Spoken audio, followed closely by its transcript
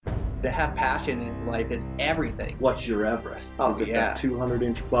To have passion in life is everything. What's your Everest? Oh, Is it yeah. that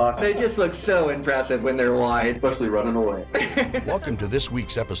 200-inch buck? They just look so impressive when they're wide. Especially running away. Welcome to this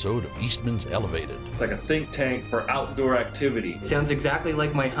week's episode of Eastman's Elevated. It's like a think tank for outdoor activity. Sounds exactly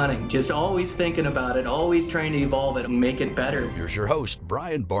like my hunting. Just always thinking about it, always trying to evolve it and make it better. Here's your host,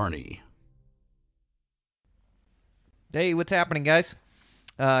 Brian Barney. Hey, what's happening, guys?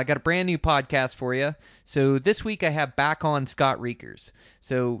 I got a brand new podcast for you. So this week I have back on Scott Reekers.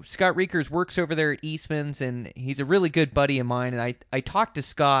 So Scott Reekers works over there at Eastman's, and he's a really good buddy of mine. And I talk to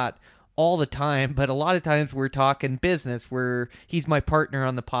Scott all the time, but a lot of times we're talking business, where he's my partner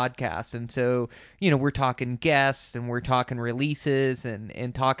on the podcast. And so, we're talking guests and we're talking releases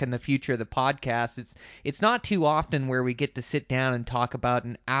and talking the future of the podcast. It's not too often where we get to sit down and talk about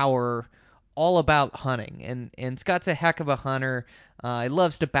an hour all about hunting. And Scott's a heck of a hunter. He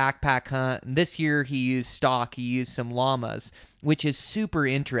loves to backpack hunt. And this year he used stock. He used some llamas, which is super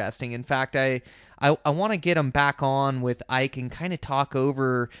interesting. In fact, I want to get him back on with Ike and kind of talk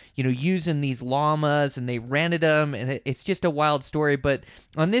over, using these llamas, and they rented them, and it's just a wild story. But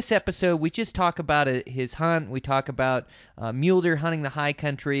on this episode, we just talk about his hunt. We talk about mule deer hunting the high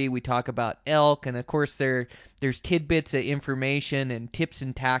country. We talk about elk, and of course there's tidbits of information and tips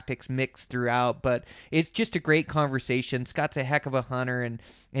and tactics mixed throughout. But it's just a great conversation. Scott's a heck of a hunter, and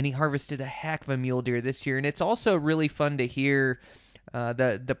he harvested a heck of a mule deer this year. And it's also really fun to hear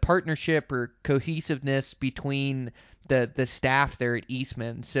the partnership or cohesiveness between the staff there at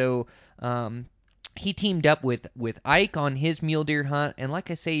Eastman. So he teamed up with Ike on his mule deer hunt, and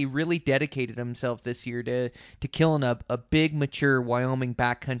like I say, he really dedicated himself this year to killing a big, mature Wyoming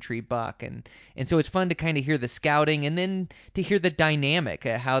backcountry buck. And so it's fun to kind of hear the scouting, and then to hear the dynamic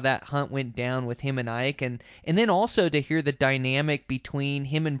of how that hunt went down with him and Ike, and then also to hear the dynamic between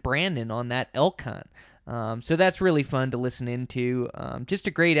him and Brandon on that elk hunt. So that's really fun to listen into. Just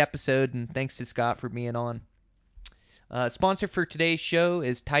a great episode, and thanks to Scott for being on. Sponsor for today's show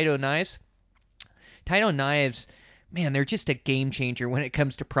is Taito Knives. Taito Knives, man, they're just a game changer when it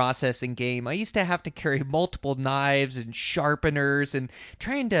comes to processing game. I used to have to carry multiple knives and sharpeners, and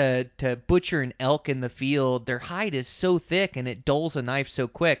trying to butcher an elk in the field, their hide is so thick and it dulls a knife so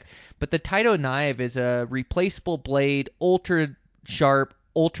quick. But the Taito knife is a replaceable blade, ultra sharp,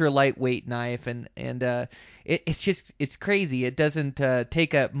 ultra lightweight knife, and it's crazy. It doesn't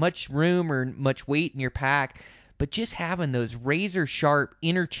take up much room or much weight in your pack, but just having those razor sharp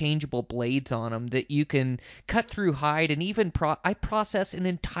interchangeable blades on them that you can cut through hide, and even I process an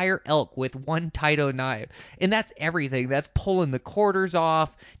entire elk with one Taito knife, and that's everything. That's pulling the quarters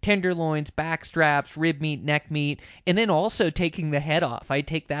off, tenderloins, back straps, rib meat, neck meat, and then also taking the head off. I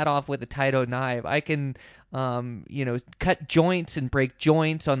take that off with a Taito knife. I can cut joints and break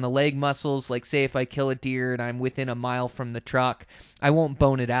joints on the leg muscles. Like, say if I kill a deer and I'm within a mile from the truck, I won't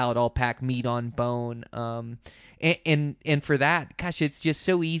bone it out. I'll pack meat on bone. And for that, gosh, it's just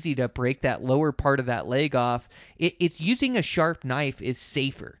so easy to break that lower part of that leg off. It's using a sharp knife is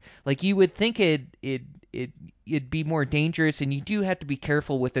safer. Like, you would think it'd be more dangerous, and you do have to be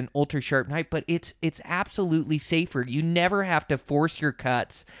careful with an ultra sharp knife, but it's absolutely safer. You never have to force your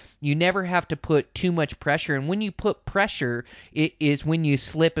cuts. You never have to put too much pressure, and when you put pressure, it is when you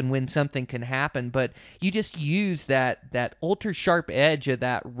slip and when something can happen. But you just use that ultra sharp edge of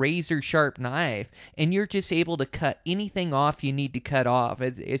that razor sharp knife, and you're just able to cut anything off you need to cut off.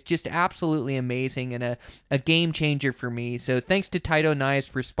 It's just absolutely amazing, and a game changer for me. So thanks to Taito Knives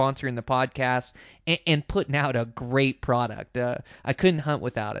for sponsoring the podcast and putting out a great product. I couldn't hunt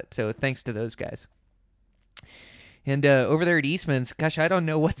without it, so thanks to those guys. And over there at Eastman's, gosh, I don't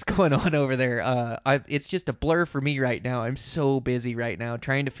know what's going on over there. It's just a blur for me right now. I'm so busy right now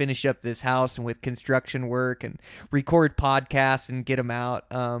trying to finish up this house and with construction work and record podcasts and get them out.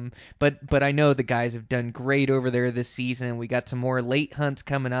 But I know the guys have done great over there this season. We got some more late hunts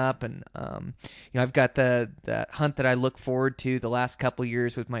coming up, and I've got that hunt that I look forward to the last couple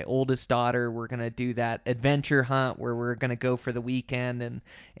years with my oldest daughter. We're gonna do that adventure hunt where we're gonna go for the weekend,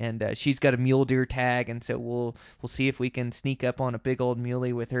 and she's got a mule deer tag, and so we'll see if we can sneak up on a big old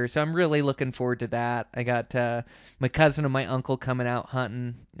muley with her. So I'm really looking forward to that. I got my cousin and my uncle coming out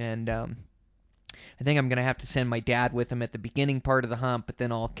hunting, and I think I'm going to have to send my dad with him at the beginning part of the hunt, but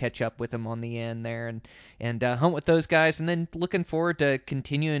then I'll catch up with him on the end there and hunt with those guys. And then looking forward to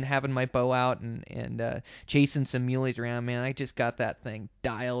continuing having my bow out and chasing some muleys around, man. I just got that thing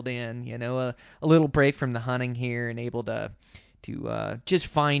dialed in, a little break from the hunting here and able to just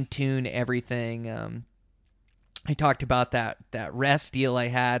fine-tune everything. I talked about that rest deal I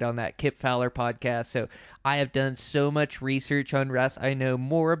had on that Kip Fowler podcast. So I have done so much research on rest. I know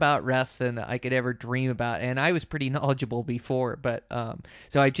more about rest than I could ever dream about, and I was pretty knowledgeable before, but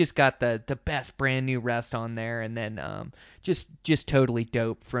so I just got the best brand new rest on there, and then just totally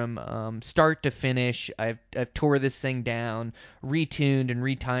dope from start to finish. I've tore this thing down, retuned and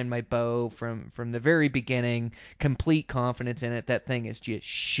retimed my bow from the very beginning. Complete confidence in it. That thing is just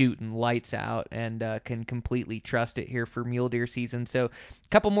shooting lights out, and can completely trust it here for mule deer season. So a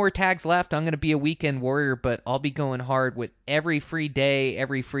couple more tags left. I'm going to be a weekend warrior, but I'll be going hard with every free day,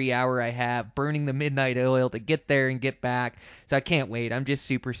 every free hour I have, burning the midnight oil to get there and get back. So I can't wait. I'm just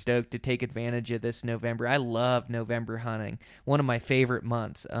super stoked to take advantage of this November. I love November hunting. One of my favorite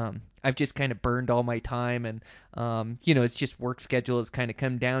months. I've just kind of burned all my time, and it's just work schedule has kind of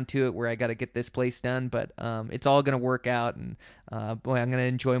come down to it where I got to get this place done, but it's all going to work out, and boy, I'm going to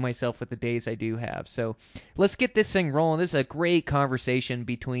enjoy myself with the days I do have. So let's get this thing rolling. This is a great conversation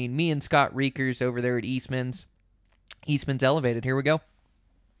between me and Scott Reekers over there at Eastman's Elevated. Here we go.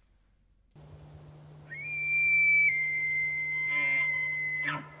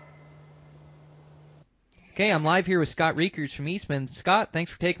 Okay, I'm live here with Scott Reekers from Eastman. Scott, thanks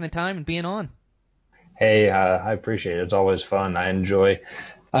for taking the time and being on. Hey, I appreciate it. It's always fun. I enjoy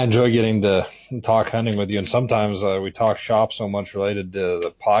getting to talk hunting with you. And sometimes we talk shop so much related to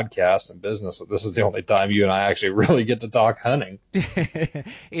the podcast and business that this is the only time you and I actually really get to talk hunting. It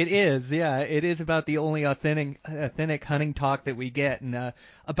is, yeah. It is about the only authentic hunting talk that we get. And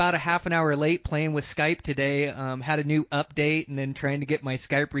about a half an hour late playing with Skype today. Had a new update and then trying to get my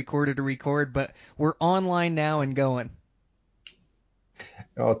Skype recorder to record. But we're online now and going.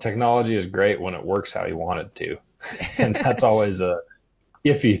 Well, technology is great when it works how you want it to. And that's always a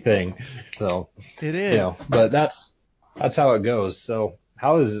iffy thing. So it is. But that's how it goes. So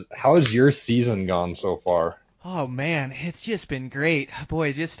how has your season gone so far? Oh man, it's just been great.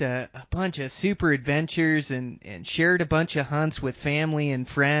 Boy, just a bunch of super adventures and shared a bunch of hunts with family and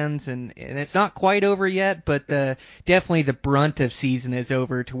friends, and it's not quite over yet, but definitely the brunt of season is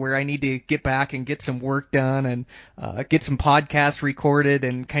over to where I need to get back and get some work done and get some podcasts recorded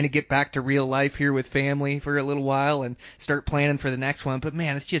and kind of get back to real life here with family for a little while and start planning for the next one. But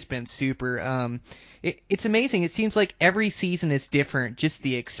man, it's just been super. It's amazing. It seems like every season is different. Just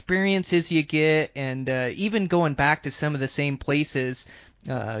the experiences you get, and even going back to some of the same places,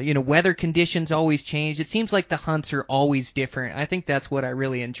 weather conditions always change. It seems like the hunts are always different. I think that's what I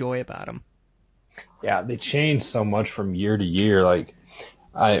really enjoy about them. Yeah, they change so much from year to year. Like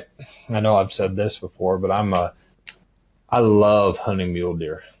I know I've said this before, but I love hunting mule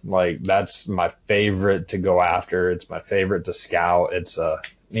deer. Like that's my favorite to go after. It's my favorite to scout. It's a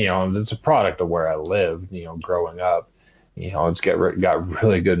product of where I live, growing up. It's got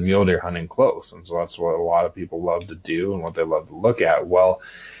really good mule deer hunting close. And so that's what a lot of people love to do and what they love to look at. Well,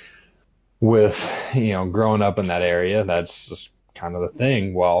 with, growing up in that area, that's just kind of the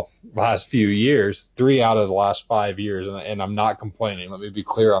thing. Well, last few years, 3 out of the last 5 years, and I'm not complaining. Let me be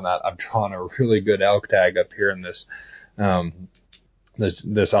clear on that. I've drawn a really good elk tag up here in this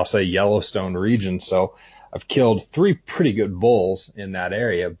I'll say Yellowstone region. So I've killed 3 pretty good bulls in that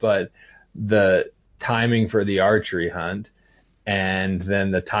area, but the timing for the archery hunt and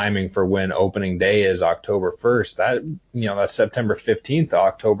then the timing for when opening day is October 1st, that's September 15th,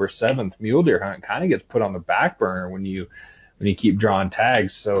 October 7th mule deer hunt kind of gets put on the back burner when you keep drawing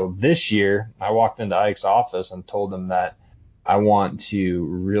tags. So this year I walked into Ike's office and told him that I want to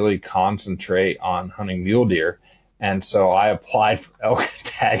really concentrate on hunting mule deer. And so I applied for elk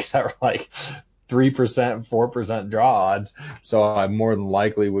tags that were like 3%, 4% draw odds. So I more than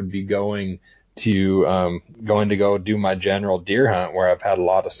likely would be going to go do my general deer hunt where I've had a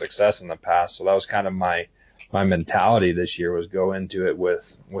lot of success in the past. So that was kind of my mentality this year, was go into it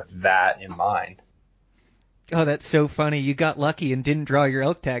with that in mind. Oh, that's so funny. You got lucky and didn't draw your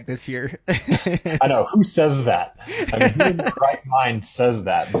elk tag this year. I know. Who says that? I mean, who in the right mind says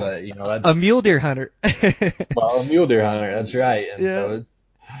that? But, that's a mule deer hunter. Well, a mule deer hunter. That's right. And yeah. So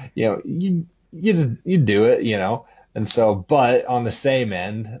it's, you do it, And so, but on the same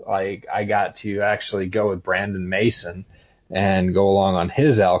end, like I got to actually go with Brandon Mason and go along on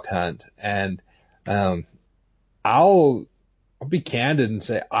his elk hunt. And I'll be candid and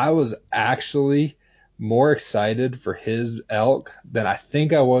say I was actually more excited for his elk than I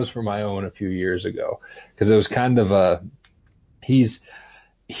think I was for my own a few years ago, because it was kind of he's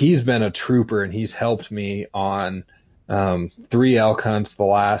been a trooper and he's helped me on 3 elk hunts. The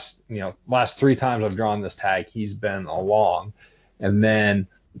last 3 times I've drawn this tag, he's been along, and then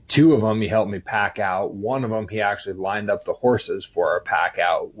 2 of them he helped me pack out. 1 of them he actually lined up the horses for our pack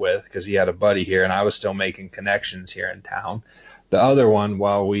out with, because he had a buddy here and I was still making connections here in town. The other one,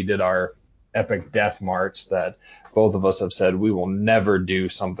 while we did our epic death march that both of us have said we will never do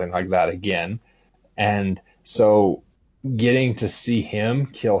something like that again. And so getting to see him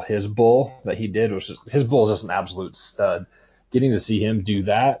kill his bull that he did, which his bull is just an absolute stud. Getting to see him do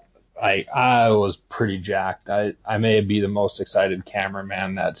that, I was pretty jacked. I may be the most excited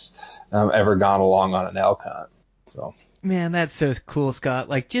cameraman that's ever gone along on an elk hunt. So. Man, that's so cool, Scott.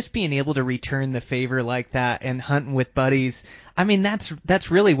 Like, just being able to return the favor like that and hunting with buddies. I mean, that's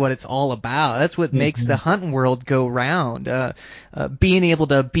really what it's all about. That's what makes the hunting world go round. Being able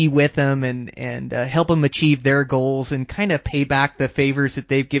to be with them and help them achieve their goals and kind of pay back the favors that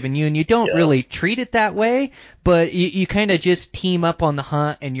they've given you. And you don't really treat it that way, but you kind of just team up on the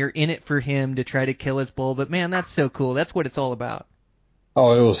hunt and you're in it for him to try to kill his bull. But man, that's so cool. That's what it's all about.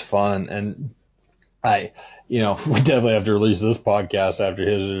 Oh, it was fun. And we definitely have to release this podcast after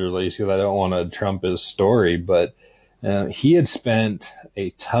his release because I don't want to trump his story, but he had spent a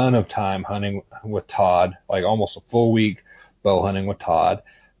ton of time hunting with Todd, like almost a full week bow hunting with Todd.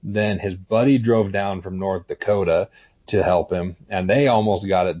 Then his buddy drove down from North Dakota to help him, and they almost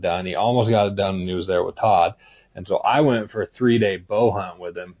got it done. He almost got it done when he was there with Todd. And so I went for a 3-day bow hunt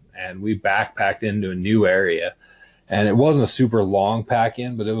with him, and we backpacked into a new area. And it wasn't a super long pack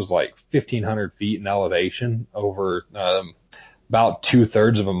in, but it was like 1,500 feet in elevation over about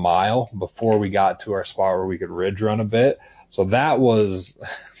 2/3 of a mile before we got to our spot where we could ridge run a bit. So that was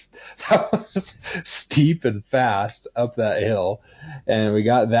steep and fast up that hill. And we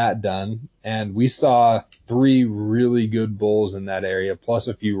got that done. And we saw 3 really good bulls in that area, plus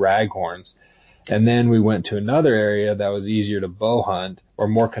a few raghorns. And then we went to another area that was easier to bow hunt or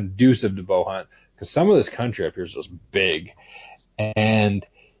more conducive to bow hunt. Because some of this country up here is just big, and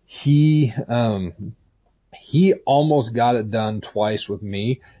he almost got it done twice with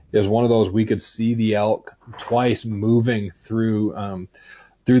me. It was one of those we could see the elk twice moving through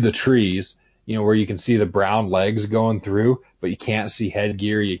the trees, where you can see the brown legs going through, but you can't see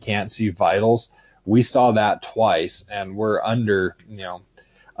headgear, you can't see vitals. We saw that twice, and we're under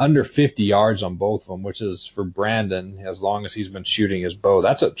 50 yards on both of them, which is for Brandon, as long as he's been shooting his bow,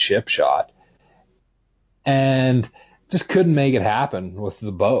 that's a chip shot. And just couldn't make it happen with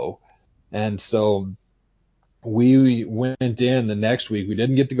the bow. And so we went in the next week. We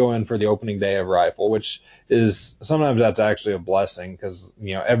didn't get to go in for the opening day of rifle, which is sometimes that's actually a blessing because,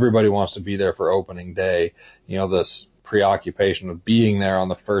 everybody wants to be there for opening day. This preoccupation of being there on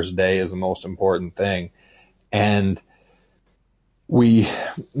the first day is the most important thing. And we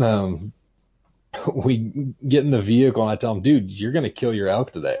get in the vehicle and I tell him, dude, you're going to kill your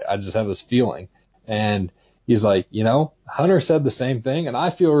elk today. I just have this feeling. And he's like, Hunter said the same thing, and I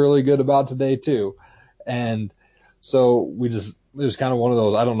feel really good about today too. And so it was kind of one of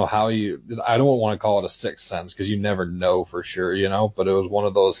those, I don't know how I don't want to call it a sixth sense because you never know for sure, but it was one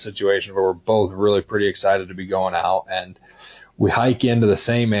of those situations where we're both really pretty excited to be going out, and we hike into the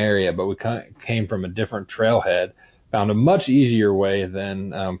same area, but we came from a different trailhead, found a much easier way than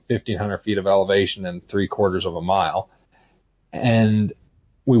 1,500 feet of elevation and 3/4 of a mile. And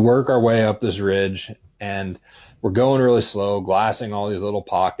we work our way up this ridge, and we're going really slow, glassing all these little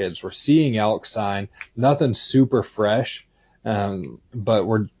pockets. We're seeing elk sign, nothing super fresh, but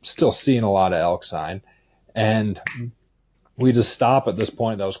we're still seeing a lot of elk sign. And we just stop at this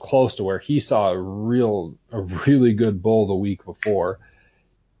point that was close to where he saw a really good bull the week before.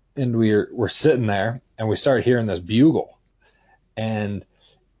 And we're sitting there, and we start hearing this bugle. And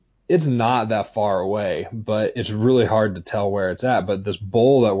it's not that far away, but it's really hard to tell where it's at. But this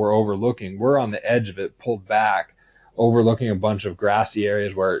bowl that we're overlooking, we're on the edge of it, pulled back, overlooking a bunch of grassy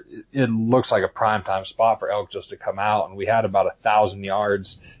areas where it looks like a primetime spot for elk just to come out. And we had about 1,000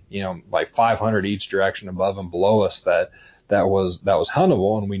 yards, like 500 each direction above and below us that was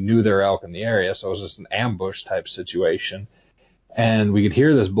huntable, and we knew there were elk in the area. So it was just an ambush type situation. And we could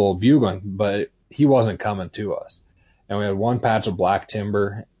hear this bull bugling, but he wasn't coming to us. And we had one patch of black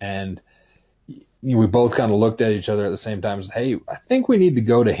timber, and we both kind of looked at each other at the same time and said, hey, I think we need to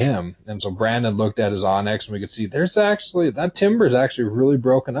go to him. And so Brandon looked at his Onyx, and we could see that timber is actually really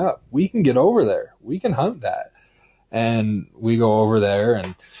broken up. We can get over there. We can hunt that. And we go over there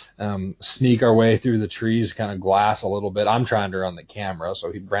and sneak our way through the trees, kind of glass a little bit. I'm trying to run the camera,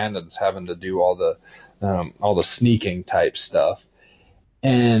 so Brandon's having to do all the sneaking type stuff.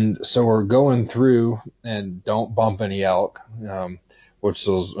 And so we're going through and don't bump any elk, which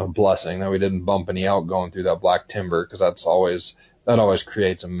was a blessing that we didn't bump any elk going through that black timber, because that always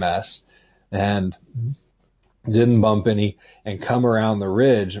creates a mess. And didn't bump any, and come around the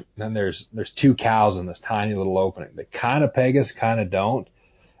ridge. And then there's 2 cows in this tiny little opening. They kind of peg us, kind of don't.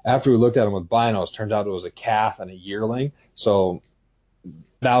 After we looked at them with binos, turns out it was a calf and a yearling. So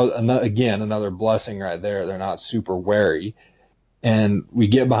that was another blessing right there. They're not super wary. And we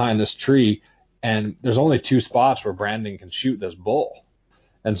get behind this tree, and there's only 2 spots where Brandon can shoot this bull.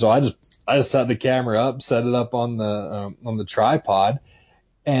 And so I just set the camera up, set it up on the tripod,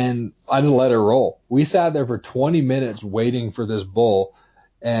 and I just let it roll. We sat there for 20 minutes waiting for this bull,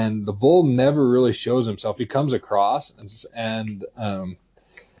 and the bull never really shows himself. He comes across and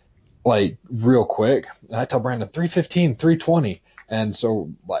like real quick. And I tell Brandon 315, 320. And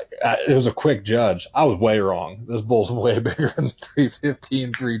so it was a quick judge. I was way wrong. This bull's way bigger than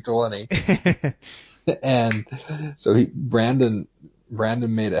 315, 320. And so Brandon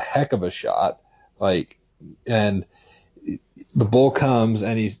made a heck of a shot. And the bull comes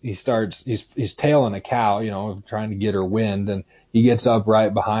and he's tailing a cow, trying to get her wind, and he gets up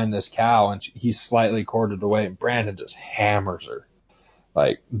right behind this cow, and he's slightly quartered away, and Brandon just hammers her.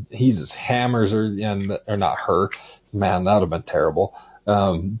 He just hammers her, or not her. Man, that would have been terrible.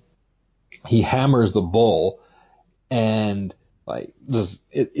 He hammers the bull, and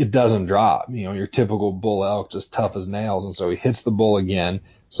it doesn't drop. Your typical bull elk, just tough as nails, and so he hits the bull again.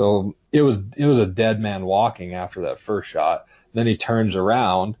 So it was a dead man walking after that first shot. Then he turns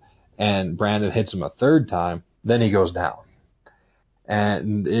around, and Brandon hits him a third time. Then he goes down,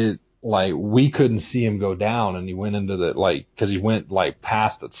 and we couldn't see him go down, and he went into because he went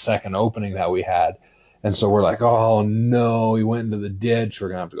past the second opening that we had. And so we're like, oh no, he went into the ditch. We're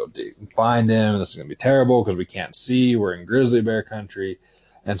going to have to go dig and find him. And this is going to be terrible because we can't see. We're in grizzly bear country.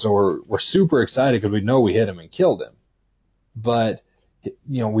 And so we're super excited because we know we hit him and killed him. But,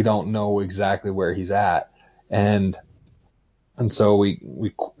 we don't know exactly where he's at. And so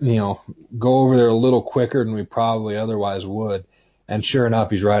we go over there a little quicker than we probably otherwise would. And sure enough,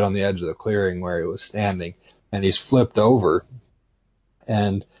 he's right on the edge of the clearing where he was standing. And he's flipped over.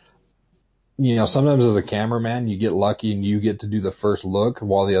 And sometimes as a cameraman, you get lucky and you get to do the first look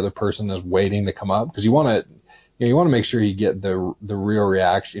while the other person is waiting to come up, because you want to make sure you get the real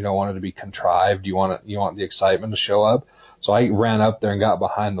reaction. You don't want it to be contrived. You want the excitement to show up. So I ran up there and got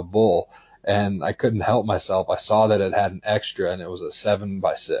behind the bull, and I couldn't help myself. I saw that it had an extra, and it was a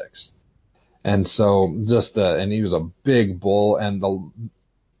 7x6. And so and he was a big bull, and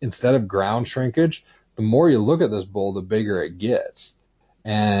instead of ground shrinkage, the more you look at this bull, the bigger it gets.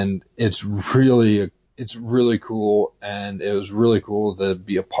 And it's really cool, and it was really cool to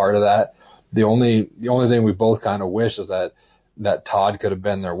be a part of that. The only thing we both kind of wish is that Todd could have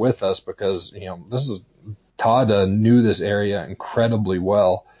been there with us, because Todd knew this area incredibly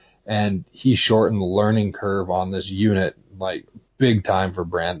well, and he shortened the learning curve on this unit big time for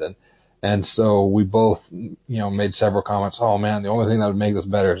Brandon. And so we both made several comments. Oh man, the only thing that would make this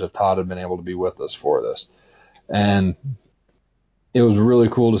better is if Todd had been able to be with us for this. And it was really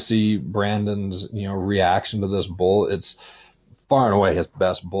cool to see Brandon's, reaction to this bull. It's far and away his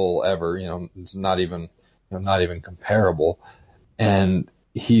best bull ever. It's not even comparable. And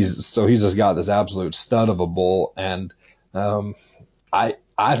he's just got this absolute stud of a bull. And,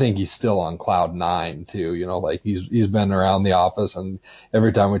 I think he's still on cloud 9 too. He's been around the office, and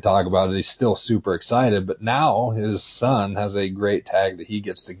every time we talk about it, he's still super excited. But now his son has a great tag that he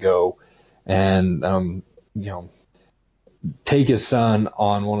gets to go and, take his son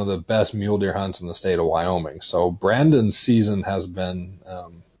on one of the best mule deer hunts in the state of Wyoming. So Brandon's season has been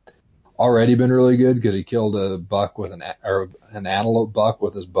already been really good, because he killed a buck with an antelope buck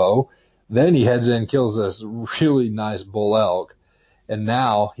with his bow. Then he heads in, kills this really nice bull elk, and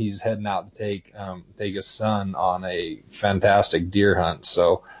now he's heading out to take his son on a fantastic deer hunt.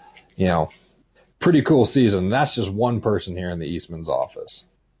 So, pretty cool season. That's just one person here in the Eastman's office.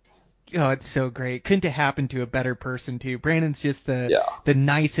 Oh, it's so great. Couldn't have happened to a better person, too. Brandon's just the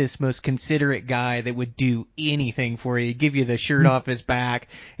nicest, most considerate guy that would do anything for you, give you the shirt off his back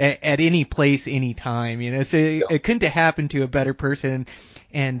at any place, any time. So it couldn't have happened to a better person.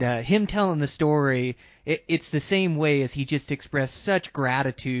 And him telling the story, it's the same way as he just expressed such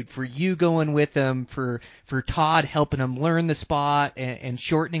gratitude for you going with him, for Todd helping him learn the spot and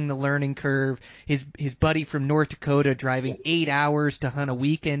shortening the learning curve. His buddy from North Dakota driving 8 hours to hunt a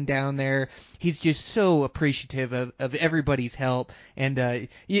weekend down there. He's just so appreciative of everybody's help, and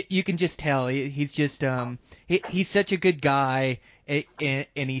you can just tell he's just he's such a good guy.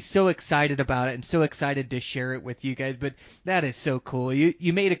 And he's so excited about it and so excited to share it with you guys. But that is so cool.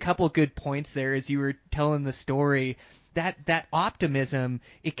 You made a couple good points there as you were telling the story. That optimism,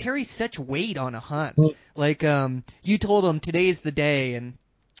 it carries such weight on a hunt. You told him today's the day, and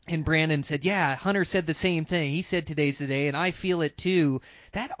And Brandon said, yeah, Hunter said the same thing. He said today's the day, and I feel it too.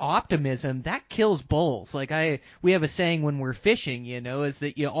 That optimism, that kills bulls. We have a saying when we're fishing, is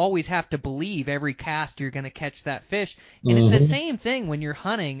that you always have to believe every cast you're going to catch that fish. And it's the same thing when you're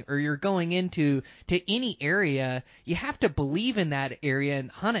hunting or you're going into any area. You have to believe in that area and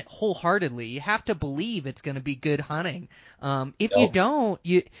hunt it wholeheartedly. You have to believe it's going to be good hunting. If you don't,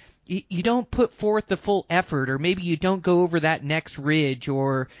 you don't put forth the full effort, or maybe you don't go over that next ridge,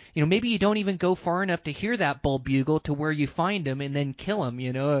 or maybe you don't even go far enough to hear that bull bugle to where you find him and then kill him,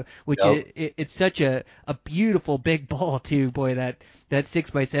 which it's such a beautiful big bull too. Boy, that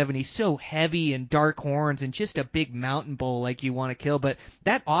 6x7, he's so heavy and dark horns and just a big mountain bull like you want to kill. But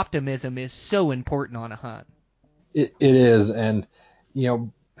that optimism is so important on a hunt. It is, and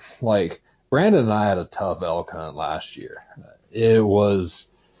like Brandon and I had a tough elk hunt last year. It was,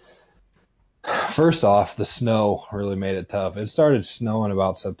 first off, the snow really made it tough. It started snowing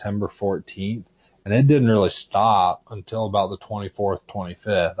about September 14th, and it didn't really stop until about the 24th,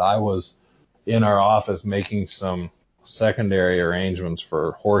 25th. I was in our office making some secondary arrangements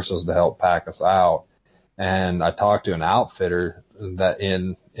for horses to help pack us out, and I talked to an outfitter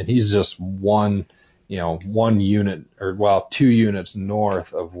and he's just one unit, or well, 2 units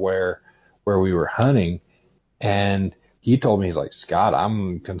north of where we were hunting, and he told me, he's like, Scott,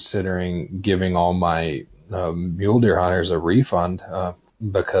 I'm considering giving all my mule deer hunters a refund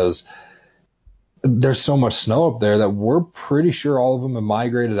because there's so much snow up there that we're pretty sure all of them have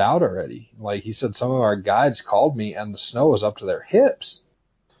migrated out already. Like he said, some of our guides called me and the snow was up to their hips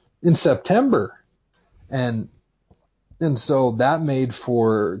in September. And so that made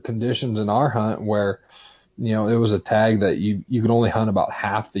for conditions in our hunt where, it was a tag that you could only hunt about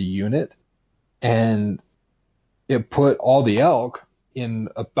half the unit, and it put all the elk in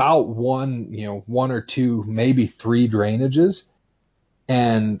about one or two, maybe 3 drainages.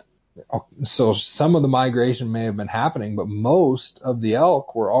 And so some of the migration may have been happening, but most of the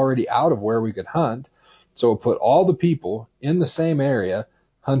elk were already out of where we could hunt. So it put all the people in the same area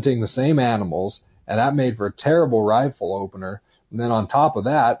hunting the same animals, and that made for a terrible rifle opener. And then on top of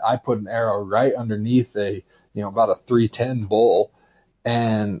that, I put an arrow right underneath about a 310 bull.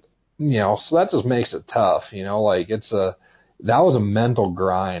 And so that just makes it tough, like that was a mental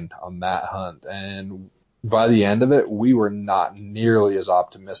grind on that hunt. And by the end of it, we were not nearly as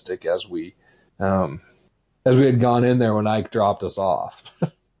optimistic as we had gone in there when Ike dropped us off.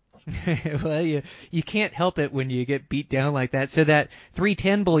 Well, you can't help it when you get beat down like that. So that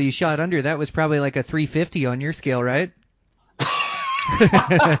 310 bull you shot under, that was probably like a 350 on your scale, right?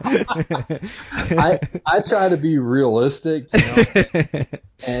 I try to be realistic,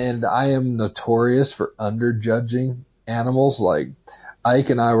 and I am notorious for underjudging animals. Like Ike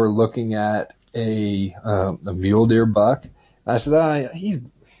and I were looking at a mule deer buck. And I said, he's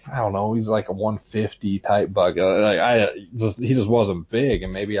like a 150 type buck. He just wasn't big,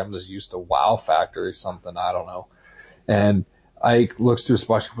 and maybe I'm just used to wow factor or something. I don't know. And Ike looks through his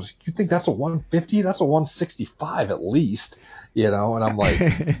box and goes, "You think that's a 150? That's a 165 at least." And I'm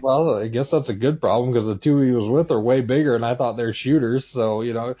like, well, I guess that's a good problem because the 2 he was with are way bigger, and I thought they're shooters.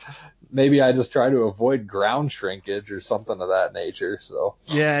 So, maybe I just try to avoid ground shrinkage or something of that nature. So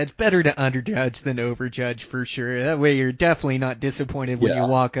yeah, it's better to underjudge than overjudge for sure. That way you're definitely not disappointed when you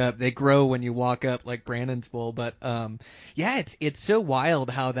walk up. They grow when you walk up, like Brandon's bull. But yeah, it's so wild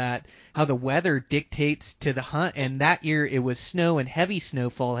how the weather dictates to the hunt. And that year it was snow, and heavy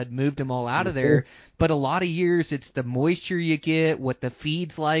snowfall had moved them all out of there. But a lot of years it's the moisture you get, what the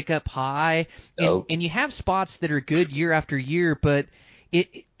feed's like up high, and you have spots that are good year after year, but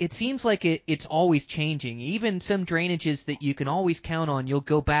it seems like it's always changing. Even some drainages that you can always count on, you'll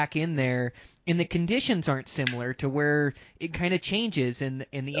go back in there, and the conditions aren't similar to where it kind of changes, and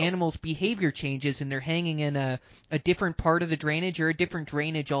the animal's behavior changes, and they're hanging in a different part of the drainage or a different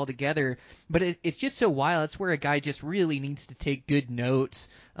drainage altogether. But it's just so wild. It's where a guy just really needs to take good notes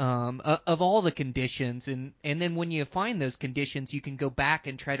of all the conditions, and then when you find those conditions, you can go back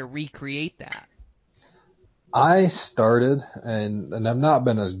and try to recreate that. I started, and I've not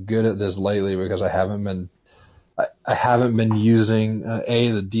been as good at this lately because I haven't been using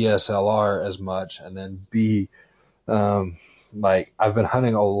the DSLR as much, and then B, like I've been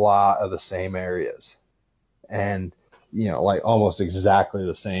hunting a lot of the same areas, and like almost exactly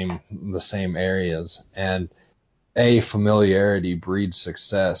the same areas, and familiarity breeds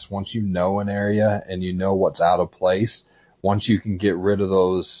success. Once you know an area and you know what's out of place, once you can get rid of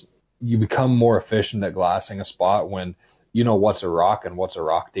those, you become more efficient at glassing a spot when you know what's a rock and what's a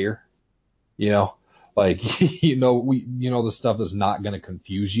rock deer. Like the stuff that's not going to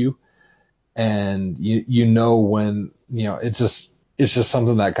confuse you, and you know when it's just it's just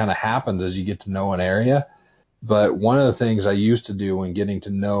something that kind of happens as you get to know an area. But one of the things I used to do when getting to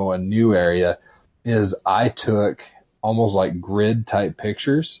know a new area is I took almost like grid type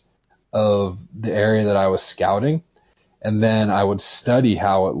pictures of the area that I was scouting. And then I would study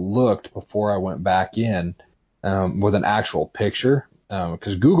how it looked before I went back in with an actual picture,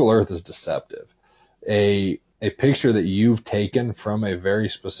 because Google Earth is deceptive. A picture that you've taken from a very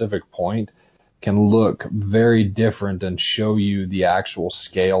specific point can look very different and show you the actual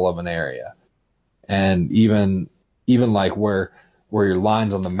scale of an area. And even like where your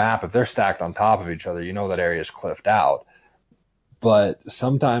lines on the map, if they're stacked on top of each other, you know that area is cliffed out. But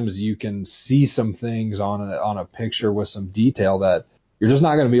sometimes you can see some things on a picture with some detail that you're just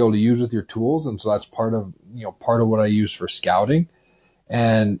not going to be able to use with your tools. And so that's part of what I use for scouting.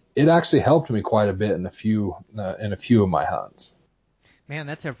 And it actually helped me quite a bit in a few of my hunts. Man,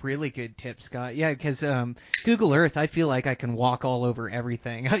 that's a really good tip, Scott. Yeah, because Google Earth, I feel like I can walk all over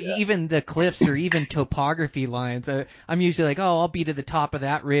everything, even the cliffs or even topography lines. I'm usually like, oh, I'll be to the top of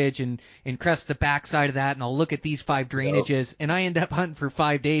that ridge and crest the backside of that, and I'll look at these 5 drainages, and I end up hunting for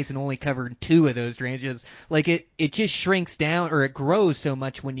 5 days and only covered 2 of those drainages. Like it just shrinks down, or it grows so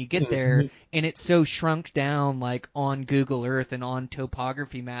much when you get there, and it's so shrunk down, like on Google Earth and on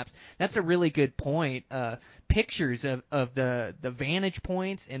topography maps. That's a really good point. Pictures of the vantage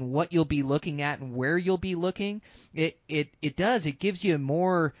points and what you'll be looking at and where you'll be looking, it gives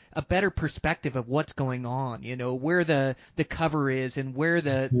you a better perspective of what's going on, where the cover is and where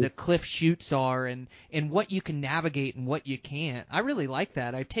the cliff chutes are and what you can navigate and what you can't. I really like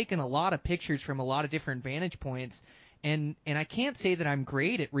that. I've taken a lot of pictures from a lot of different vantage points, and I can't say that I'm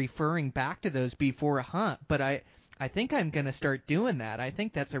great at referring back to those before a hunt, but I think I'm going to start doing that. I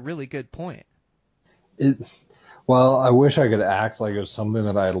think that's a really good point. Well, I wish I could act like it was something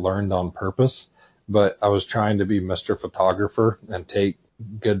that I had learned on purpose, but I was trying to be Mr. Photographer and take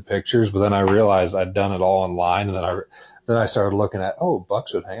good pictures, but then I realized I'd done it all online, and then I started looking at, oh,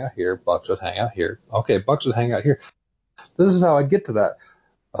 bucks would hang out here, bucks would hang out here. Okay, bucks would hang out here. This is how I'd get to that.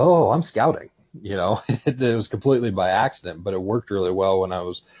 Oh, I'm scouting. It was completely by accident, but it worked really well when I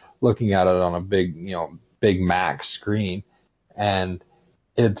was looking at it on a big Mac screen. And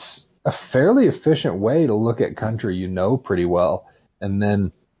it's a fairly efficient way to look at country pretty well. And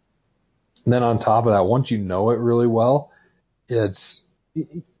then on top of that, once you know it really well, it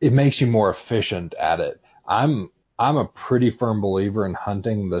makes you more efficient at it. I'm a pretty firm believer in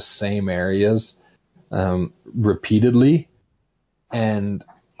hunting the same areas repeatedly. And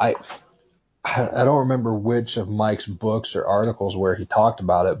I don't remember which of Mike's books or articles where he talked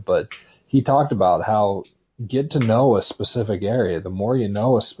about it, but he talked about how get to know a specific area. The more you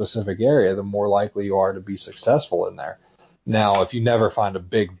know a specific area, the more likely you are to be successful in there. Now, if you never find a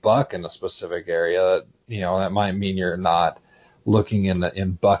big buck in a specific area, that might mean you're not looking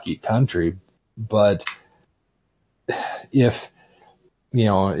in bucky country. But if,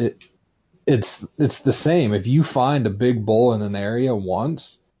 it's the same. If you find a big bull in an area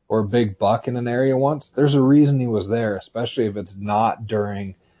once or a big buck in an area once, there's a reason he was there, especially if it's not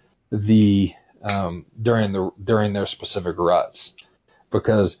during their specific ruts,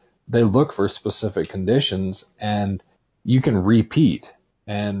 because they look for specific conditions, and you can repeat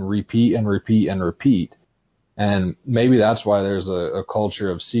and repeat and repeat and repeat. And maybe that's why there's a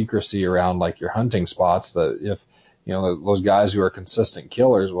culture of secrecy around like your hunting spots, that if those guys who are consistent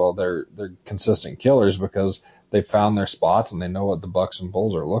killers, well, they're consistent killers because they found their spots and they know what the bucks and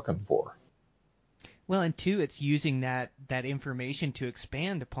bulls are looking for. Well, and two, it's using that information to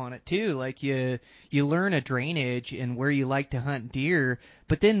expand upon it too. Like you learn a drainage and where you like to hunt deer,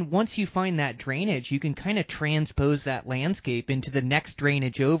 but then once you find that drainage, you can kind of transpose that landscape into the next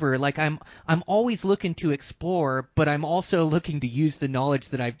drainage over. Like I'm always looking to explore, but I'm also looking to use the knowledge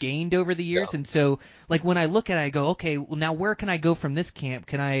that I've gained over the years. Yeah. And so, like when I look at it, I go, okay, well now where can I go from this camp?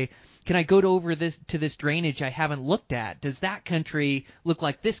 Can I go to this drainage I haven't looked at? Does that country look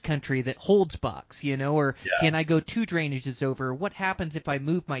like this country that holds bucks, or can I go 2 drainages over? What happens if I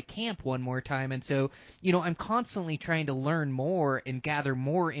move my camp one more time? And so, I'm constantly trying to learn more and gather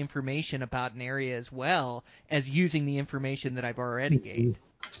more information about an area as well as using the information that I've already gained.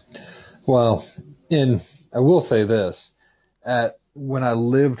 Well, I will say this, when I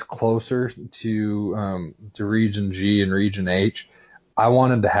lived closer to Region G and Region H, I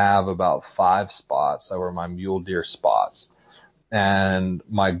wanted to have about 5 spots that were my mule deer spots. And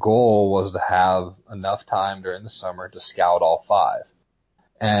my goal was to have enough time during the summer to scout all 5.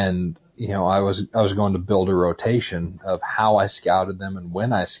 And, I was going to build a rotation of how I scouted them and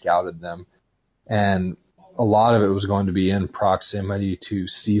when I scouted them. And a lot of it was going to be in proximity to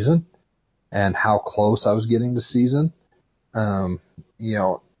season and how close I was getting to season. You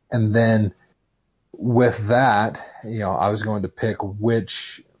know, and then with that, you know, I was going to pick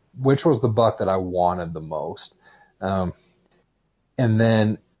which was the buck that I wanted the most. And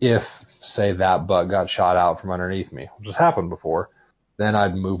then if, say, that buck got shot out from underneath me, which has happened before, then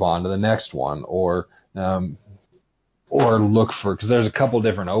I'd move on to the next one, or look for, because there's a couple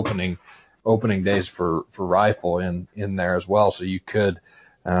different opening days for rifle in there as well. So you could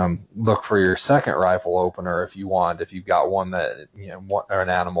look for your second rifle opener if you want, if you've got one that, you know, or an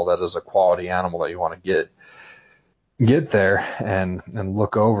animal that is a quality animal that you want to get there and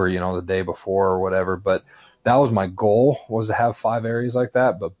look over, you know, the day before or whatever. But that was my goal, was to have 5 areas like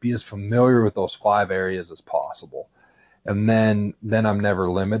that, but be as familiar with those 5 areas as possible. And then I'm never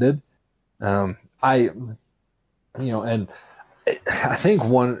limited. And I think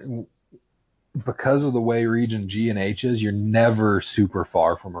because of the way region G and H is, you're never super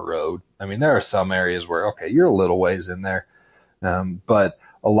far from a road. I mean, there are some areas where, okay, you're a little ways in there. But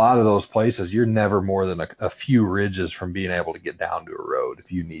a lot of those places, you're never more than a few ridges from being able to get down to a road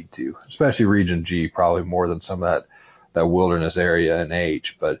if you need to, especially region G, probably more than some of that wilderness area in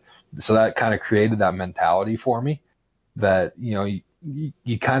H. But so that kind of created that mentality for me that, you know,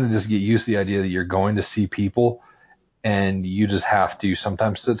 you kind of just get used to the idea that you're going to see people and you just have to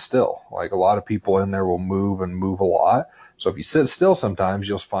sometimes sit still. Like, a lot of people in there will move a lot. So if you sit still, sometimes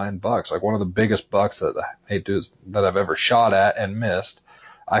you'll find bucks. Like, one of the biggest bucks that I've ever shot at and missed,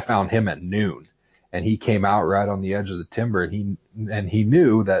 I found him at noon, and he came out right on the edge of the timber, and he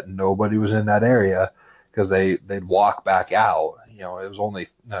knew that nobody was in that area because they'd walk back out. You know, it was only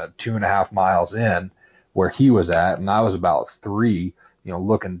 2.5 miles in where he was at, and I was about 3, you know,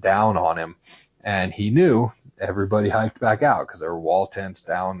 looking down on him, and he knew everybody hiked back out because there were wall tents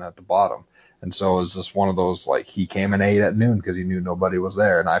down at the bottom. And so it was just one of those, like, he came and ate at noon because he knew nobody was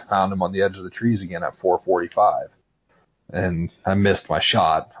there. And I found him on the edge of the trees again at 4:45. And I missed my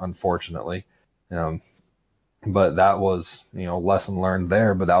shot, unfortunately. But that was, you know, lesson learned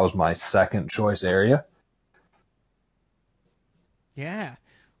there. But that was my second choice area. Yeah.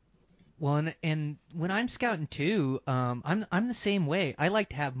 Well, and when I'm scouting too, I'm the same way. I like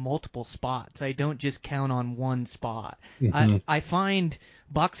to have multiple spots. I don't just count on one spot. Mm-hmm. I find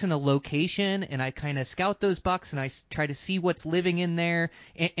bucks in a location, and I kind of scout those bucks, and I try to see what's living in there.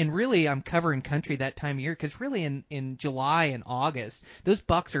 And really, I'm covering country that time of year, because really in July and August, those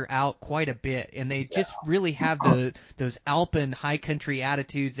bucks are out quite a bit, and they just really have those alpine high country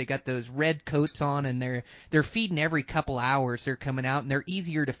attitudes. They got those red coats on, and they're feeding every couple hours. They're coming out, and they're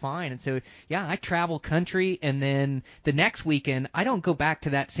easier to find. And so, yeah, I travel country, and then the next weekend, I don't go back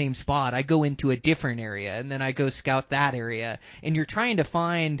to that same spot. I go into a different area, and then I go scout that area. And you're trying to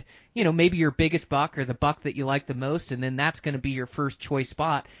find, you know, maybe your biggest buck or the buck that you like the most, and then that's going to be your first choice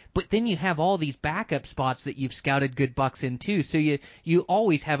spot. But then you have all these backup spots that you've scouted good bucks in too, so you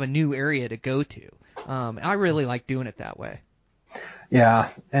always have a new area to go to. I really like doing it that way. Yeah,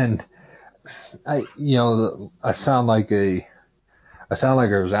 and I sound like a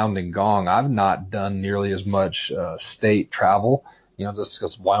resounding gong. I've not done nearly as much state travel, you know, just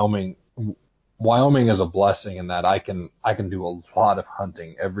because Wyoming is a blessing in that I can do a lot of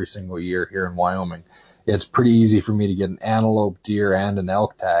hunting every single year here in Wyoming. It's pretty easy for me to get an antelope, deer, and an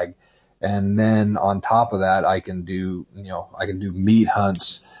elk tag, and then on top of that, I can do meat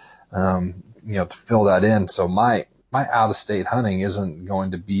hunts, to fill that in. So my out of state hunting isn't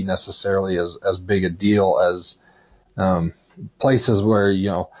going to be necessarily as big a deal as places where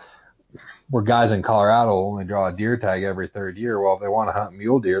guys in Colorado only draw a deer tag every 3rd year. Well, if they want to hunt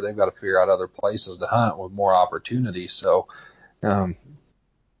mule deer, they've got to figure out other places to hunt with more opportunity. So, I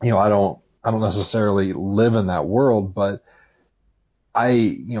don't necessarily live in that world, but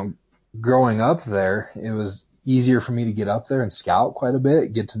growing up there, it was easier for me to get up there and scout quite a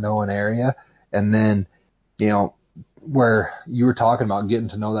bit, get to know an area. And then, where you were talking about getting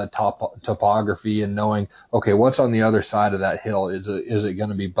to know that topography and knowing, okay, what's on the other side of that hill? Is it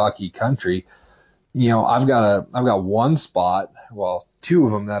going to be bucky country? I've got one spot, well, 2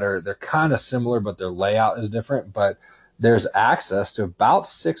 of them they're kind of similar, but their layout is different, but there's access to about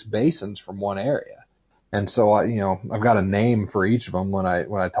 6 basins from one area. And so I've got a name for each of them when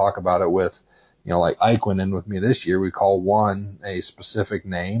I talk about it with, like Ike went in with me this year, we call one a specific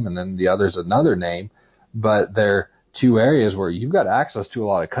name and then the other's another name, but they're 2 areas where you've got access to a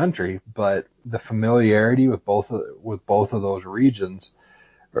lot of country, but the familiarity with both of those regions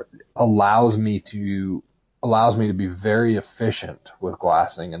allows me to be very efficient with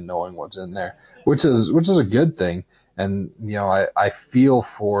glassing and knowing what's in there, which is a good thing. And I feel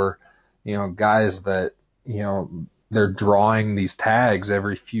for guys that they're drawing these tags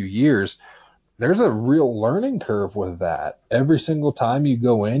every few years. there's a real learning curve with that. Every single time you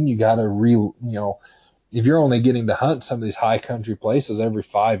go in, you got to if you're only getting to hunt some of these high country places every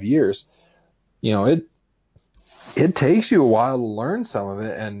 5 years, it takes you a while to learn some of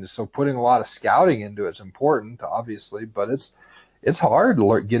it. And so putting a lot of scouting into it's important, obviously, but it's hard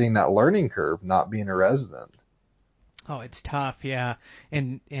getting that learning curve, not being a resident. Oh, it's tough, yeah.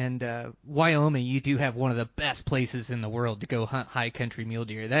 And Wyoming, you do have one of the best places in the world to go hunt high country mule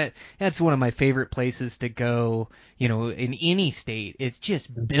deer. That's one of my favorite places to go, in any state. It's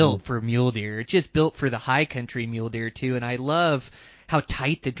just built for mule deer. It's just built for the high country mule deer too. And I love how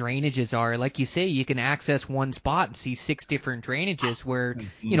tight the drainages are. Like you say, you can access one spot and see 6 different drainages where,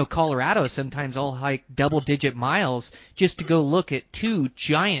 Colorado, sometimes I'll hike double-digit miles just to go look at 2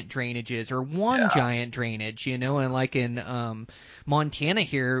 giant drainages or one giant drainage, and like in Montana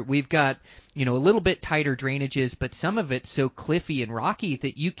here, we've got, a little bit tighter drainages, but some of it's so cliffy and rocky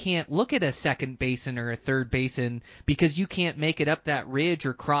that you can't look at a second basin or a third basin because you can't make it up that ridge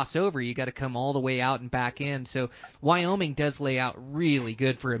or cross over. You got to come all the way out and back in. So Wyoming does lay out really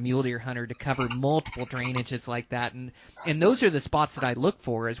good for a mule deer hunter to cover multiple drainages like that. And those are the spots that I look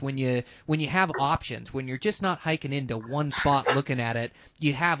for, is when you have options, when you're just not hiking into one spot looking at it,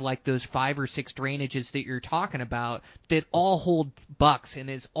 you have like those 5 or 6 drainages that you're talking about that all hold bucks and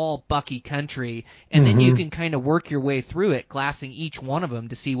is all bucky country, and then you can kind of work your way through it, glassing each one of them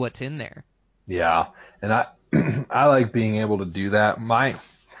to see what's in there. Yeah, and I like being able to do that.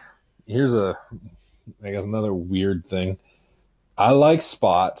 Here's I guess another weird thing. I like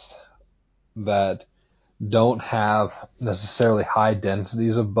spots that don't have necessarily high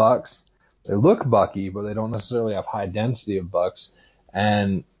densities of bucks. They look bucky, but they don't necessarily have high density of bucks.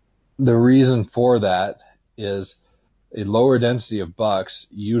 And the reason for that is a lower density of bucks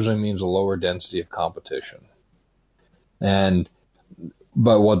usually means a lower density of competition.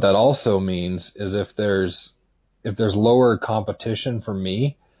 But what that also means is if there's lower competition for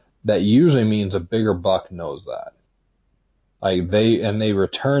me, that usually means a bigger buck knows that. Like they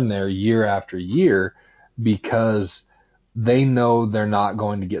return there year after year because they know they're not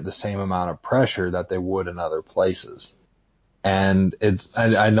going to get the same amount of pressure that they would in other places. And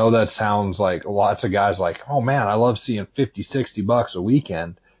I know that sounds like lots of guys like, oh man, I love seeing 50, 60 bucks a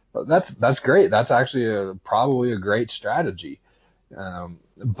weekend. But that's great. That's actually probably a great strategy.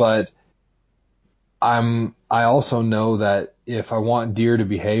 But I also know that if I want deer to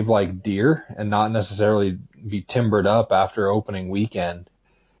behave like deer and not necessarily be timbered up after opening weekend,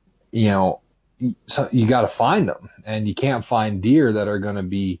 so you got to find them, and you can't find deer that are going to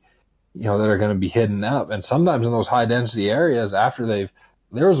be hidden up. And sometimes in those high density areas,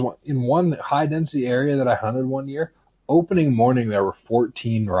 there was one high density area that I hunted one year, opening morning, there were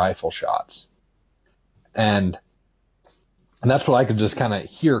 14 rifle shots. And that's what I could just kind of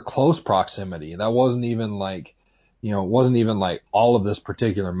hear close proximity. That wasn't even like all of this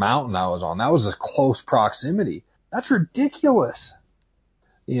particular mountain I was on. That was just close proximity. That's ridiculous.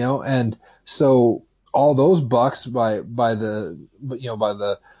 And so all those bucks by the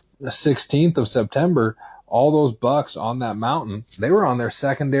 16th of September, all those bucks on that mountain, they were on their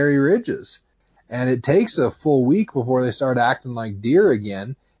secondary ridges. And it takes a full week before they start acting like deer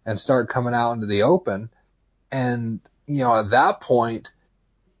again and start coming out into the open. And, at that point,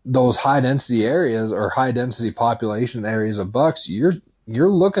 those high density areas or high density population areas of bucks, you're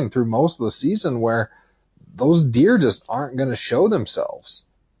looking through most of the season where those deer just aren't going to show themselves.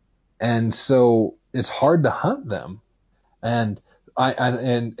 And so it's hard to hunt them. And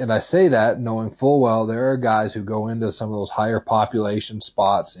I say that knowing full well there are guys who go into some of those higher population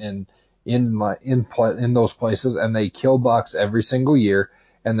spots in those places, and they kill bucks every single year,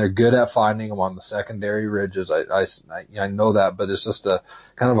 and they're good at finding them on the secondary ridges. I know that, but it's just a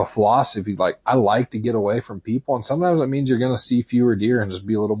kind of a philosophy. Like, I like to get away from people, and sometimes it means you're going to see fewer deer and just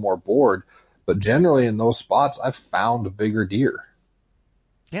be a little more bored. But generally in those spots, I've found bigger deer.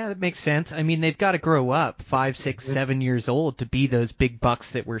 Yeah, that makes sense. I mean, they've got to grow up 5, 6, 7 years old to be those big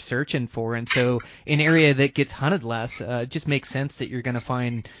bucks that we're searching for. And so an area that gets hunted less, it just makes sense that you're going to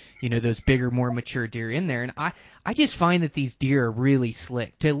find, those bigger, more mature deer in there. And I just find that these deer are really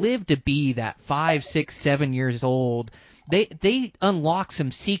slick. To live to be that 5, 6, 7 years old, they unlock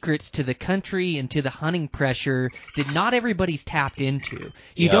some secrets to the country and to the hunting pressure that not everybody's tapped into.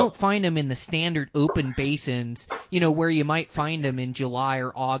 You don't find them in the standard open basins, where you might find them in July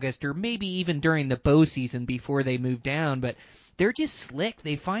or August or maybe even during the bow season before they move down. But they're just slick.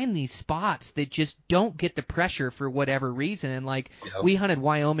 They find these spots that just don't get the pressure for whatever reason. And we hunted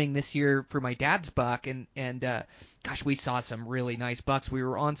Wyoming this year for my dad's buck, and gosh, we saw some really nice bucks. We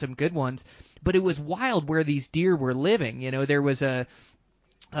were on some good ones. But it was wild where these deer were living. There was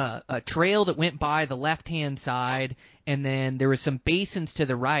a trail that went by the left-hand side, and then there was some basins to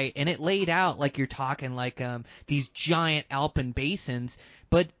the right, and it laid out like you're talking like these giant alpine basins.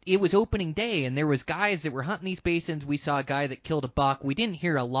 But it was opening day, and there was guys that were hunting these basins. We saw a guy that killed a buck. We didn't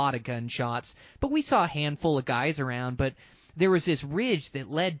hear a lot of gunshots, but we saw a handful of guys around. But there was this ridge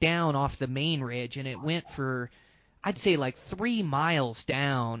that led down off the main ridge, and it went for, I'd say, like 3 miles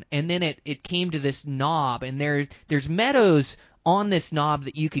down, and then it came to this knob, and there's meadows on this knob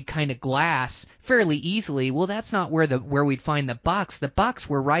that you could kind of glass fairly easily. Well, that's not where we'd find the bucks. The bucks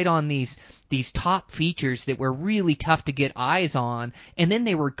were right on these top features that were really tough to get eyes on, and then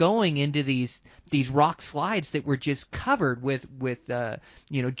they were going into these rock slides that were just covered with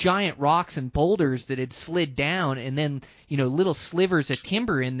giant rocks and boulders that had slid down, and then little slivers of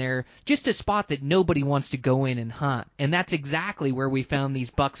timber in there, just a spot that nobody wants to go in and hunt. And that's exactly where we found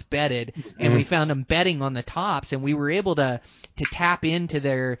these bucks bedded, and we found them bedding on the tops, and we were able to tap into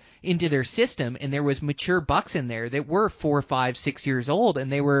their system, and there was mature bucks in there that were 4, 5, 6 years old,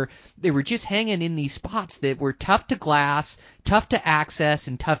 and they were just hanging in these spots that were tough to glass, tough to access,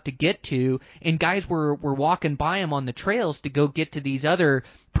 and tough to get to, and guys were walking by them on the trails to go get to these other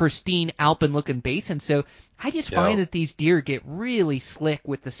pristine alpine-looking basins. So I just find that these deer get really slick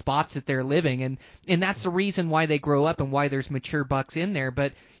with the spots that they're living, and that's the reason why they grow up and why there's mature bucks in there.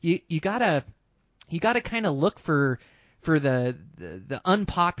 But you gotta kind of look for the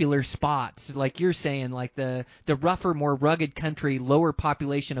unpopular spots, like you're saying, like the rougher, more rugged country, lower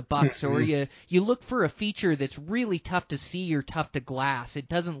population of bucks, or you look for a feature that's really tough to see or tough to glass. It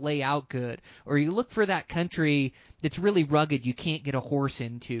doesn't lay out good. Or you look for that country that's really rugged, you can't get a horse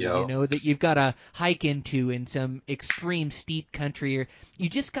into, that you've got to hike into in some extreme steep country. Or you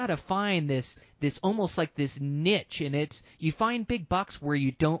just got to find this almost like this niche, and you find big bucks where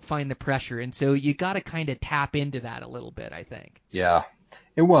you don't find the pressure, and so you got to kind of tap into that a little bit, I think. Yeah.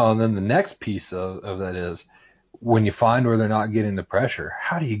 And then the next piece of that is, when you find where they're not getting the pressure,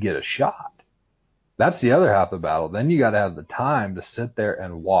 how do you get a shot? That's the other half of the battle. Then you got to have the time to sit there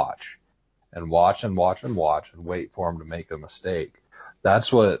and watch and watch and watch and watch and wait for them to make a mistake.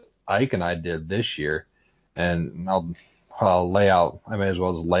 That's what Ike and I did this year. And I'll lay out, I may as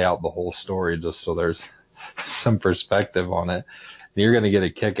well just lay out the whole story just so there's some perspective on it. You're going to get a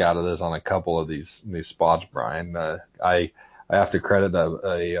kick out of this on a couple of these spots, Brian. I have to credit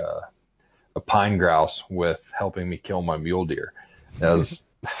a pine grouse with helping me kill my mule deer. As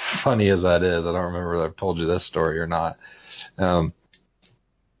funny as that is, I don't remember if I've told you this story or not.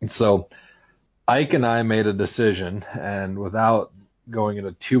 So Ike and I made a decision, and without going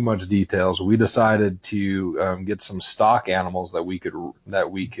into too much details, we decided to get some stock animals that we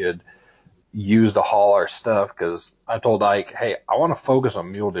could use to haul our stuff, because I told Ike, hey, I want to focus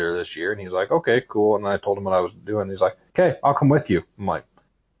on mule deer this year. And he's like, okay, cool. And I told him what I was doing. He's like, okay, I'll come with you. I'm like,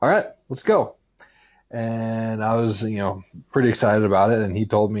 all right, let's go. And I was, pretty excited about it. And he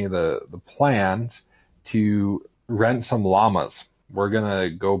told me the plans to rent some llamas. We're going to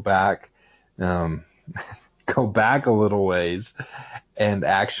go back a little ways, and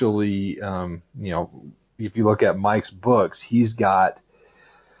actually, if you look at Mike's books, he's got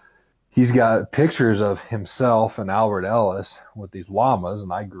pictures of himself and Albert Ellis with these llamas,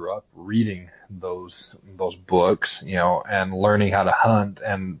 and I grew up reading those books, and learning how to hunt,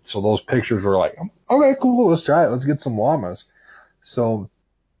 and so those pictures were like, okay, cool, let's try it, let's get some llamas. So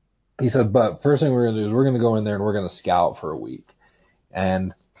he said, but first thing we're going to do is we're going to go in there and we're going to scout for a week.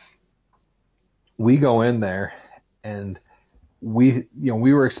 And we go in there, and we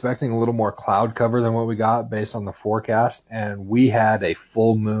were expecting a little more cloud cover than what we got based on the forecast, and we had a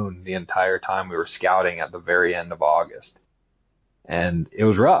full moon the entire time we were scouting at the very end of August, and it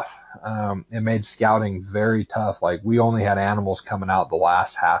was rough. It made scouting very tough. Like, we only had animals coming out the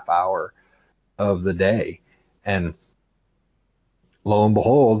last half hour of the day, and lo and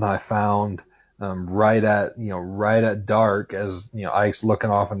behold, I found right at dark, as Ike's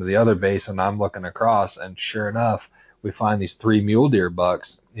looking off into the other basin, I'm looking across, and sure enough, we find these 3 mule deer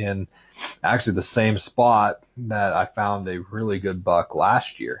bucks in actually the same spot that I found a really good buck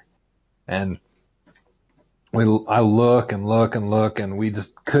last year. And I look and look and look, and we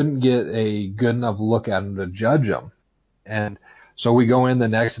just couldn't get a good enough look at them to judge them. And so we go in the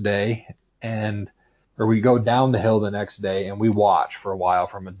next day, or we go down the hill the next day, and we watch for a while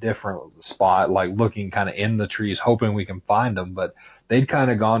from a different spot, like looking kind of in the trees, hoping we can find them. But they'd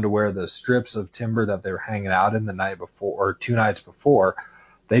kind of gone to where the strips of timber that they were hanging out in the night before, or 2 nights before,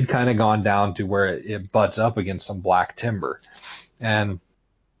 they'd kind of gone down to where it butts up against some black timber. And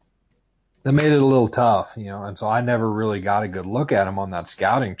that made it a little tough, and so I never really got a good look at them on that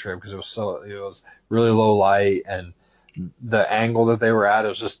scouting trip, because it was really low light, and the angle that they were at. It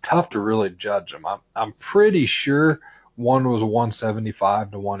was just tough to really judge them. I'm pretty sure one was a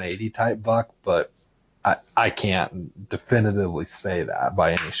 175 to 180 type buck, but I can't definitively say that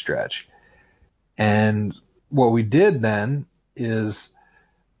by any stretch. And what we did then is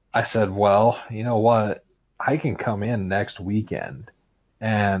I said, well, you know what? I can come in next weekend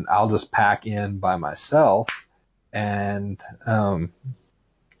and I'll just pack in by myself, and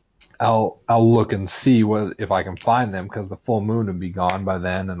I'll look and see if I can find them, because the full moon will be gone by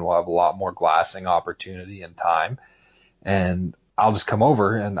then and we'll have a lot more glassing opportunity and time. And I'll just come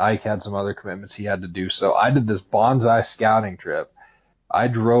over, and Ike had some other commitments he had to do. So I did this bonsai scouting trip. I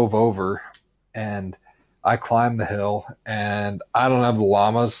drove over and I climbed the hill, and I don't have the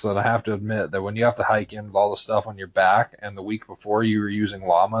llamas, so I have to admit that when you have to hike in with all the stuff on your back, and the week before you were using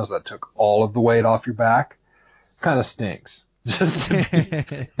llamas that took all of the weight off your back, kind of stinks. Just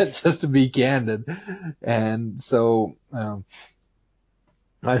to be candid. And so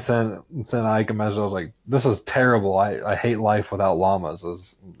I sent Ike a message. I was like, this is terrible. I hate life without llamas,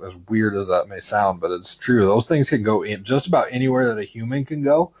 as weird as that may sound, but it's true. Those things can go in just about anywhere that a human can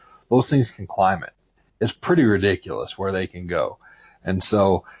go. Those things can climb it. It's pretty ridiculous where they can go. And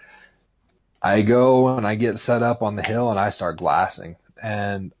so I go and I get set up on the hill and I start glassing.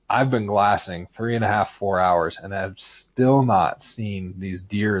 And I've been glassing 3.5, 4 hours, and I've still not seen these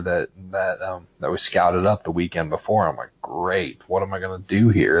deer that we scouted up the weekend before. I'm like, great, what am I going to do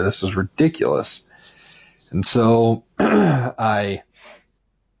here? This is ridiculous. And so I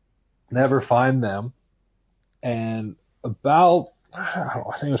never find them. And about,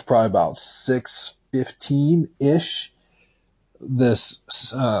 I think it was probably about 6:15-ish,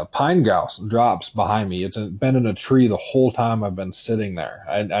 this pine grouse drops behind me. It's been in a tree the whole time I've been sitting there.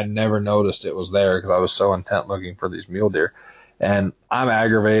 I never noticed it was there because I was so intent looking for these mule deer. And I'm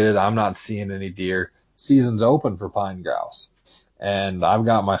aggravated. I'm not seeing any deer. Season's open for pine grouse. And I've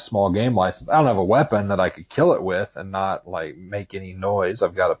got my small game license. I don't have a weapon that I could kill it with and not like make any noise.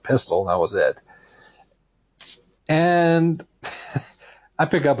 I've got a pistol, and that was it. And I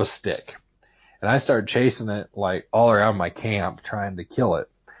pick up a stick. And I start chasing it like all around my camp, trying to kill it.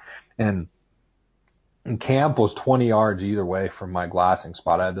 And camp was 20 yards either way from my glassing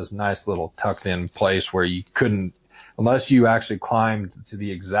spot. I had this nice little tucked in place where you couldn't, unless you actually climbed to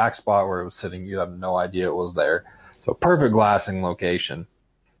the exact spot where it was sitting, you'd have no idea it was there. So perfect glassing location.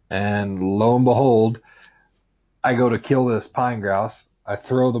 And lo and behold, I go to kill this pine grouse. I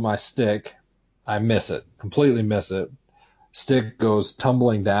throw my stick. I miss it, completely miss it. Stick goes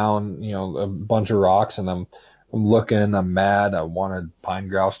tumbling down, a bunch of rocks, and I'm looking, I'm mad. I wanted pine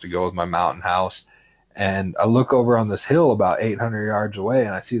grouse to go with my mountain house. And I look over on this hill about 800 yards away,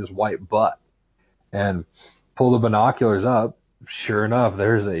 and I see this white butt. And pull the binoculars up. Sure enough,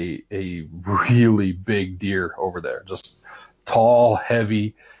 there's a really big deer over there, just tall,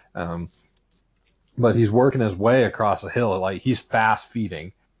 heavy. But he's working his way across the hill, like he's fast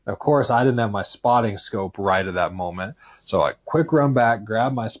feeding. Of course, I didn't have my spotting scope right at that moment. So I quick run back,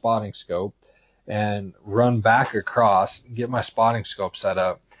 grab my spotting scope, and run back across, get my spotting scope set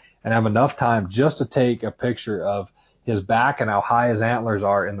up, and have enough time just to take a picture of his back and how high his antlers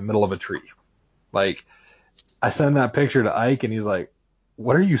are in the middle of a tree. Like, I send that picture to Ike, and he's like,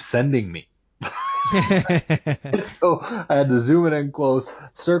 what are you sending me? So I had to zoom it in close,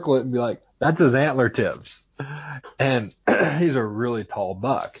 circle it, and be like, that's his antler tips. And he's a really tall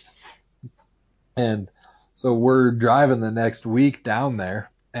buck. And so we're driving the next week down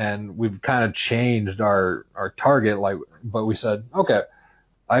there, and we've kind of changed our target, but we said, okay,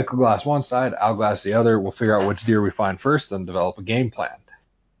 I could glass one side, I'll glass the other. We'll figure out which deer we find first, then develop a game plan.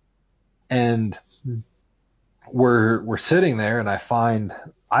 And we're sitting there, and I find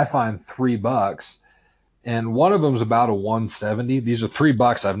 3 bucks, and one of them's about a 170. These are 3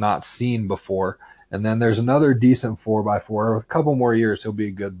 bucks I've not seen before. And then there's another decent 4x4. With a couple more years, he'll be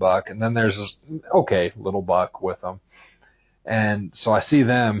a good buck. And then there's this okay little buck with them. And so I see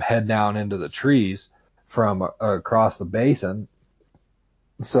them head down into the trees from across the basin.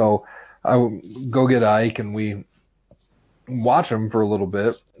 So I go get Ike, and we watch them for a little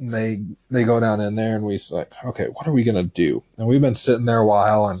bit. And they go down in there, and we say, okay, what are we going to do? And we've been sitting there a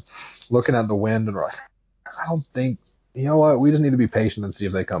while and looking at the wind, and we're like, I don't think, you know what, we just need to be patient and see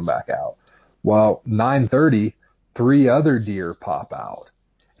if they come back out. Well, 9:30, 3 other deer pop out,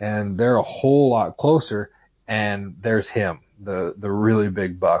 and they're a whole lot closer, and there's him, the really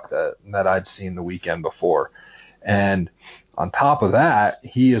big buck that I'd seen the weekend before. And on top of that,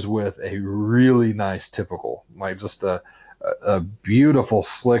 he is with a really nice typical, like just a beautiful,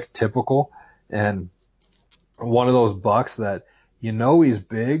 slick typical, and one of those bucks that you know he's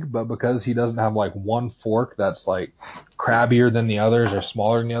big, but because he doesn't have like one fork that's like crabbier than the others or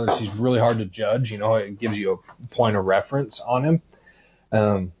smaller than the others, he's really hard to judge. You know, it gives you a point of reference on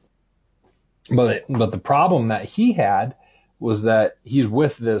him. But the problem that he had was that he's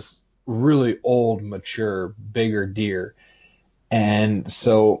with this really old, mature, bigger deer, and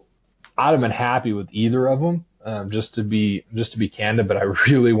so I'd have been happy with either of them, just to be candid. But I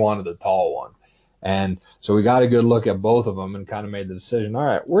really wanted the tall one, and so we got a good look at both of them and kind of made the decision. All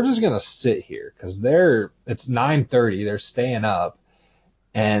right, we're just gonna sit here because it's 9:30. They're staying up,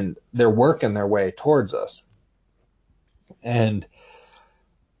 and they're working their way towards us, and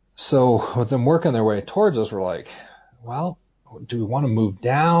so with them working their way towards us, we're like, well, do we want to move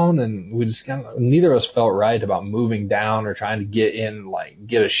down? And we just neither of us felt right about moving down or trying to get in, like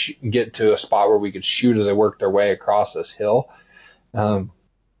get to a spot where we could shoot as they worked their way across this hill. Then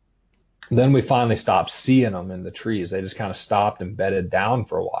we finally stopped seeing them in the trees. They just kind of stopped and bedded down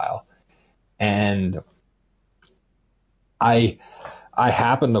for a while. And I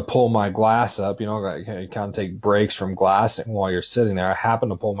happened to pull my glass up, you kind of take breaks from glassing while you're sitting there. I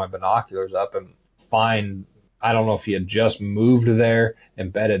happened to pull my binoculars up and find, I don't know if he had just moved there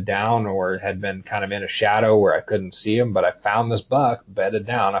and bedded down or had been kind of in a shadow where I couldn't see him, but I found this buck bedded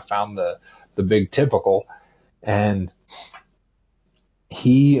down. I found the big typical, and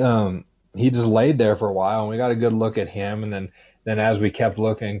he just laid there for a while, and we got a good look at him. And then as we kept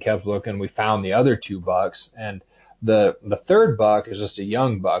looking, we found the other two bucks, and the third buck is just a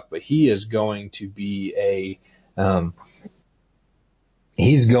young buck, but he is going to be a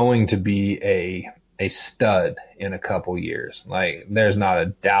stud in a couple years. Like, there's not a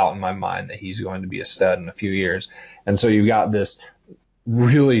doubt in my mind that he's going to be a stud in a few years. And so you've got this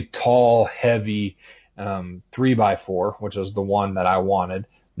really tall, heavy 3x4, which is the one that I wanted.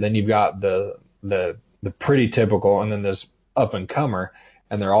 Then you've got the pretty typical, and then this up and comer,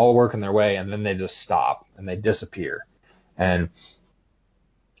 and they're all working their way, and then they just stop and they disappear. And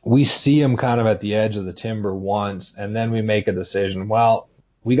we see them kind of at the edge of the timber once, and then we make a decision. Well,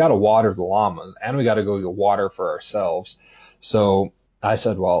 we got to water the llamas, and we got to go get water for ourselves. So I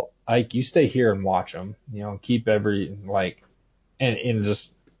said, well, Ike, you stay here and watch them, keep and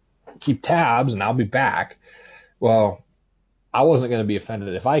just keep tabs, and I'll be back. Well, I wasn't going to be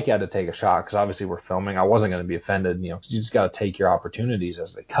offended if Ike had to take a shot, because obviously we're filming. I wasn't going to be offended, you just got to take your opportunities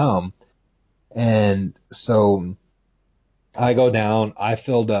as they come. And so I go down, I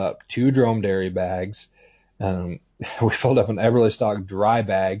filled up 2 dromedary bags. We filled up an Eberlestock dry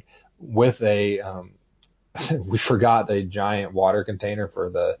bag with we forgot a giant water container for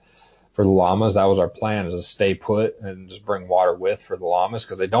the llamas. That was our plan, is to stay put and just bring water with for the llamas,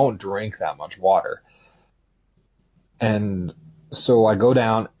 because they don't drink that much water. And so I go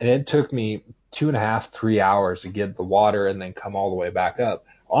down, and it took me 2.5, 3 hours to get the water and then come all the way back up.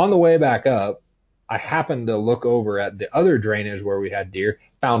 On the way back up, I happened to look over at the other drainage where we had deer,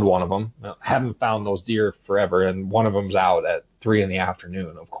 found one of them. Haven't found those deer forever, and one of them's out at 3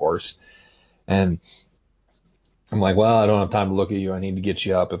 p.m, of course. And I'm like, well, I don't have time to look at you. I need to get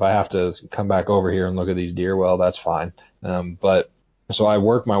you up. If I have to come back over here and look at these deer, well, that's fine. But so I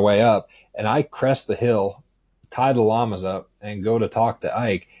work my way up, and I crest the hill, tie the llamas up, and go to talk to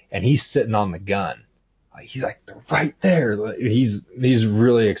Ike, and he's sitting on the gun. He's like, they're right there. He's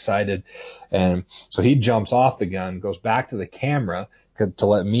really excited. And so he jumps off the gun, goes back to the camera to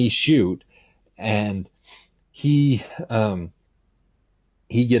let me shoot. And he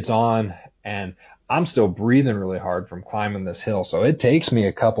gets on, and I'm still breathing really hard from climbing this hill. So it takes me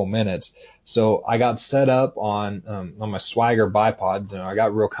a couple minutes. So I got set up on my Swagger bipods, and I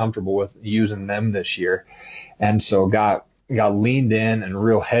got real comfortable with using them this year. And so got leaned in and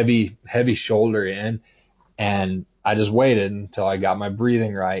real heavy shoulder in. And I just waited until I got my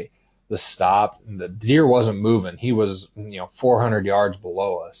breathing right. The stopped, and the deer wasn't moving. He was, 400 yards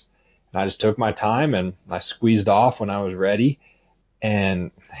below us. And I just took my time, and I squeezed off when I was ready and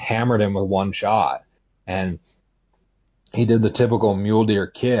hammered him with one shot. And he did the typical mule deer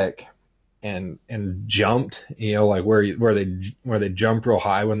kick and jumped, like where they jump real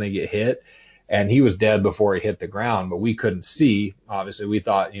high when they get hit. And he was dead before he hit the ground, but we couldn't see. Obviously, we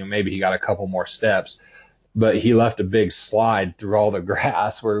thought, maybe he got a couple more steps. But he left a big slide through all the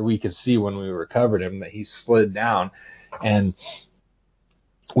grass where we could see when we recovered him that he slid down. And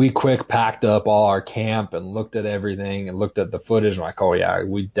we quick packed up all our camp and looked at everything and looked at the footage. And like, oh, yeah,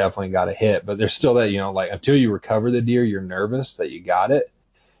 we definitely got a hit. But there's still that, until you recover the deer, you're nervous that you got it.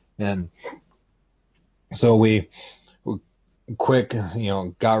 And so we quick,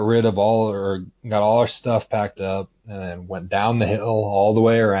 got rid of got all our stuff packed up, and then went down the hill all the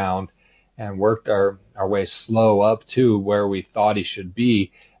way around. and worked our way slow up to where we thought he should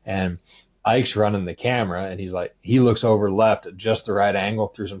be. And Ike's running the camera, and he looks over left at just the right angle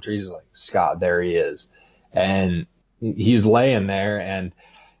through some trees. He's like, Scott, there he is. And he's laying there, and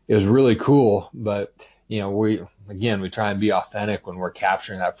it was really cool. But, we try and be authentic when we're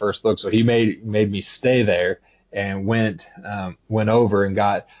capturing that first look. So he made me stay there and went over and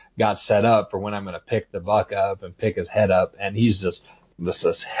got set up for when I'm going to pick the buck up and pick his head up. And he's just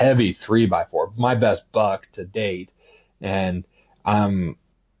this heavy 3x4, my best buck to date. And I'm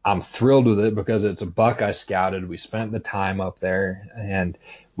thrilled with it because it's a buck I scouted. We spent the time up there, and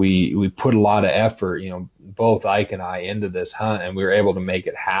we put a lot of effort, both Ike and I, into this hunt, and we were able to make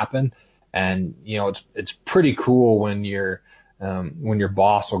it happen. And, it's pretty cool when your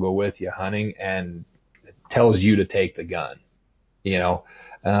boss will go with you hunting and tells you to take the gun.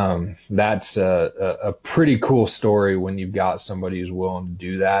 That's a pretty cool story when you've got somebody who's willing to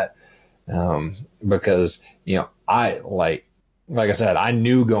do that. Because, like I said, I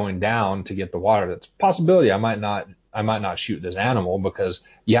knew going down to get the water, that's a possibility I might not shoot this animal, because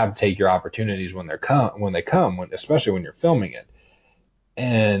you have to take your opportunities when they come, especially when you're filming it.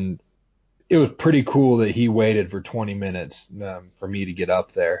 And it was pretty cool that he waited for 20 minutes for me to get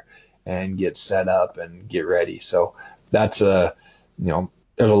up there and get set up and get ready. So that's there's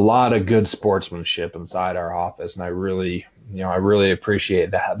a lot of good sportsmanship inside our office, and I really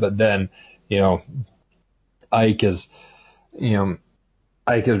appreciate that. But then, Ike has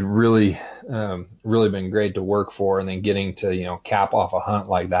really been great to work for, and then getting to, cap off a hunt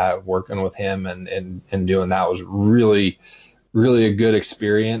like that, working with him and doing that was really, really a good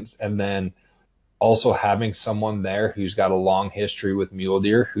experience. And then also having someone there who's got a long history with mule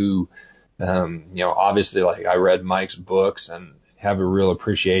deer, who, obviously, like, I read Mike's books and have a real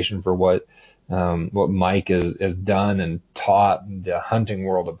appreciation for what Mike has done and taught the hunting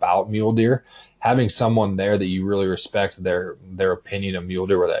world about mule deer. Having someone there that you really respect their opinion of mule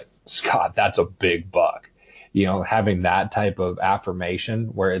deer, where that, Scott, that's a big buck, having that type of affirmation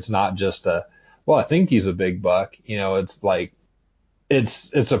where it's not just I think he's a big buck, it's like,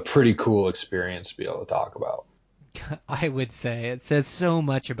 it's a pretty cool experience to be able to talk about. I would say it says so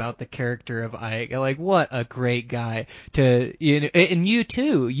much about the character of Ike. Like, what a great guy to, and you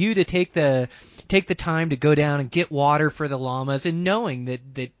too, to take the time to go down and get water for the llamas, and knowing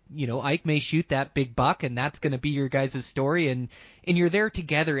that Ike may shoot that big buck, and that's going to be your guys' story, and you're there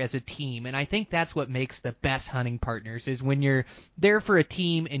together as a team. And I think that's what makes the best hunting partners, is when you're there for a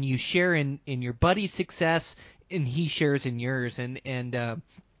team and you share in your buddy's success and he shares in yours, and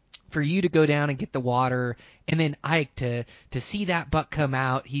for you to go down and get the water, and then Ike to see that buck come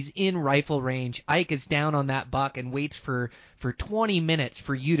out. He's in rifle range. Ike is down on that buck and waits for 20 minutes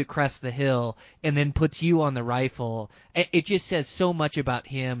for you to crest the hill, and then puts you on the rifle. It just says so much about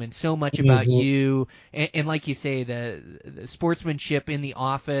him and so much about you. And like you say, the sportsmanship in the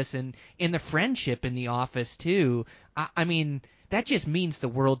office, and in the friendship in the office too. I mean, that just means the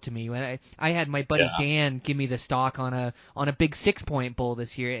world to me. When I had my buddy Dan give me the stock on a big 6-point bull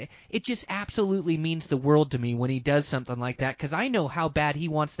this year, it just absolutely means the world to me when he does something like that, because I know how bad he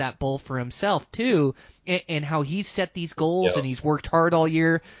wants that bull for himself too, and how he's set these goals and he's worked hard all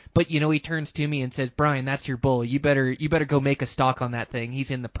year. But he turns to me and says, "Brian, that's your bull. You better go make a stock on that thing.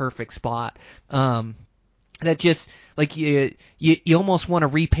 He's in the perfect spot." That just, like, you almost want to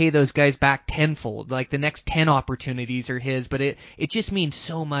repay those guys back tenfold. Like, the next 10 opportunities are his, but it just means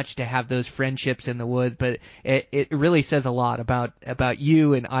so much to have those friendships in the woods. But it really says a lot about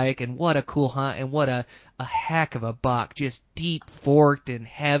you and Ike, and what a cool hunt, and what a heck of a buck. Just deep forked and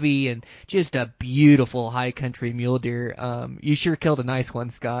heavy, and just a beautiful high country mule deer. You sure killed a nice one,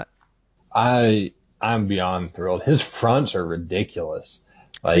 Scott. I'm beyond thrilled. His fronts are ridiculous.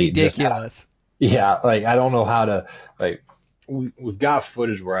 Like, ridiculous. Yeah, like, I don't know how to, like, we've got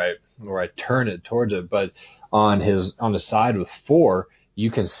footage where I turn it towards it, but on the side with 4, you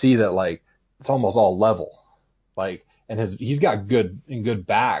can see that, like, it's almost all level, like, and he's got good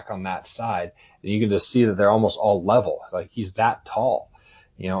back on that side, and you can just see that they're almost all level, like, he's that tall,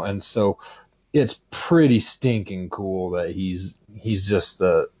 and so it's pretty stinking cool that he's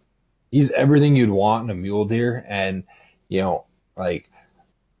everything you'd want in a mule deer. And like,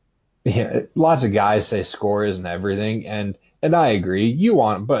 lots of guys say score isn't everything, and I agree.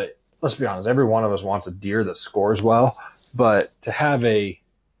 But let's be honest, every one of us wants a deer that scores well. But to have a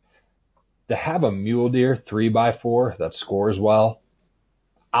mule deer 3x4 that scores well,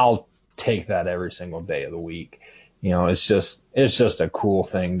 I'll take that every single day of the week. It's just a cool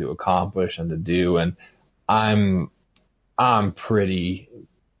thing to accomplish and to do, and I'm pretty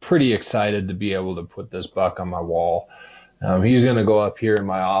excited to be able to put this buck on my wall. He's going to go up here in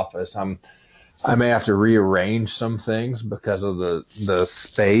my office. I may have to rearrange some things because of the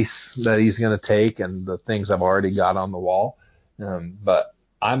space that he's going to take and the things I've already got on the wall. But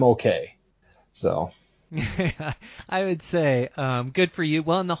I'm okay. So I would say good for you.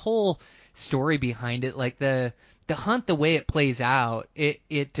 Well, and the whole story behind it, like the hunt, the way it plays out, it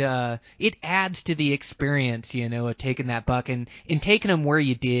adds to the experience, of taking that buck and taking him where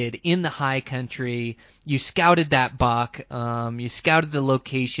you did in the high country. You scouted that buck, you scouted the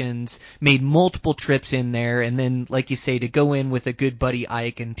locations, made multiple trips in there, and then, like you say, to go in with a good buddy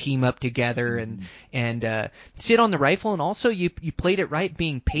Ike and team up together and sit on the rifle, and also you played it right,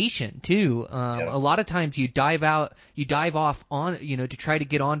 being patient too. A lot of times you dive off on, to try to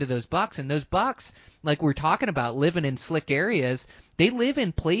get onto those bucks, and those bucks, like we're talking about, living in slick areas, they live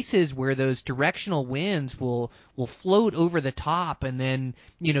in places where those directional winds will float over the top, and then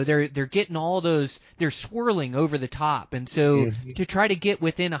they're getting all those, they're swirling over the top, and so to try to get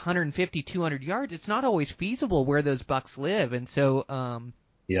within 150, 200 yards, it's not always feasible where those bucks live, and so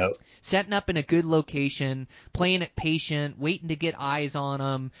setting up in a good location, playing it patient, waiting to get eyes on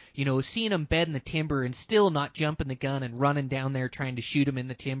them, seeing them bed in the timber and still not jumping the gun and running down there trying to shoot them in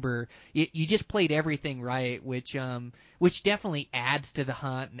the timber. You just played everything right, which definitely adds to the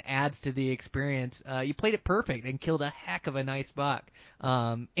hunt and adds to the experience. You played it perfect and killed a heck of a nice buck.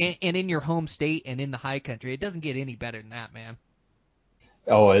 And in your home state and in the high country, it doesn't get any better than that, man.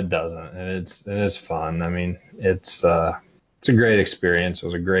 Oh, it doesn't, and it's fun. I mean, it's a great experience.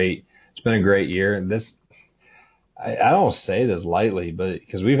 It's been a great year. And I don't say this lightly, but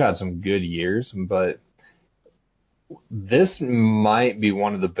because we've had some good years, but this might be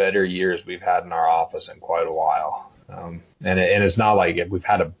one of the better years we've had in our office in quite a while. And it's not like we've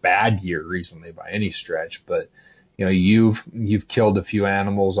had a bad year recently by any stretch, but you've killed a few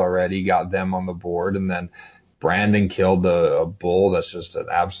animals already, got them on the board, and then Brandon killed a bull that's just an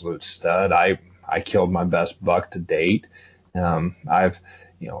absolute stud. I killed my best buck to date. Dan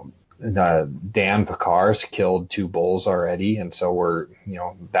Picar's killed 2 bulls already, and so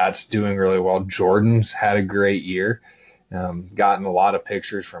that's doing really well. Jordan's had a great year. Gotten a lot of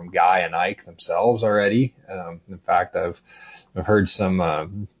pictures from Guy and Ike themselves already. In fact, I've heard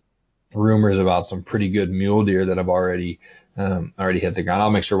some rumors about some pretty good mule deer that have already hit the ground. I'll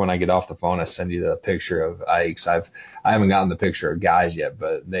make sure when I get off the phone I send you the picture of Ike's. I haven't gotten the picture of Guy's yet,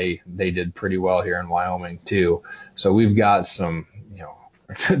 but they did pretty well here in Wyoming too. So we've got some,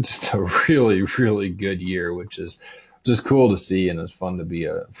 just a really, really good year, which is just cool to see, and it's fun to be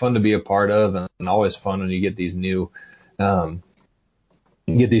a part of, and always fun when you get these new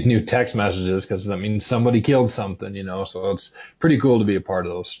text messages, because that means somebody killed something, so it's pretty cool to be a part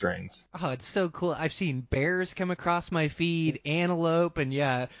of those strings. Oh, it's so cool. I've seen bears come across my feed, antelope, and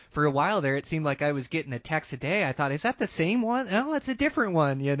yeah, for a while there it seemed like I was getting a text a day. I thought, is that the same one? No, it's a different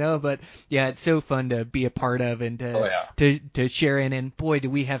one, but yeah, it's so fun to be a part of and to share in, and boy, do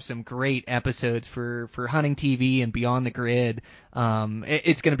we have some great episodes for Hunting TV and Beyond the Grid.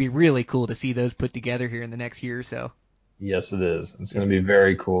 It's going to be really cool to see those put together here in the next year or so. Yes, it is. It's going to be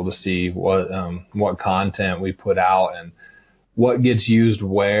very cool to see what content we put out and what gets used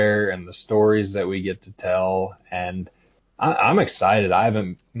where, and the stories that we get to tell. And I'm excited. I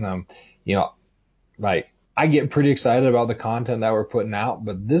haven't, I get pretty excited about the content that we're putting out,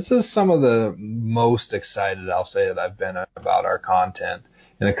 but this is some of the most excited I'll say that I've been about our content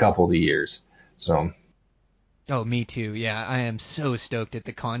in a couple of years. So. Oh, me too. Yeah, I am so stoked at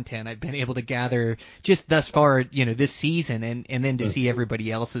the content I've been able to gather just thus far, this season, and then to see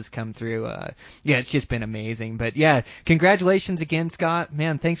everybody else's come through. It's just been amazing. But yeah, congratulations again, Scott.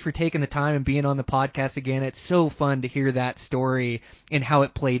 Man, thanks for taking the time and being on the podcast again. It's so fun to hear that story and how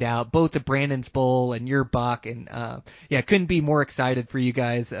it played out, both the Brandon's Bull and your buck. And couldn't be more excited for you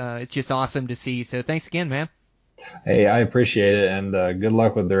guys. It's just awesome to see. So thanks again, man. Hey, I appreciate it, and good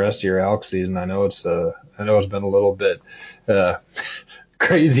luck with the rest of your elk season. I know it's been a little bit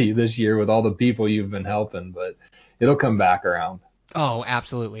crazy this year with all the people you've been helping, but it'll come back around. Oh,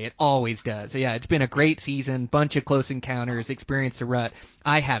 absolutely. It always does. Yeah, it's been a great season, bunch of close encounters, experienced a rut.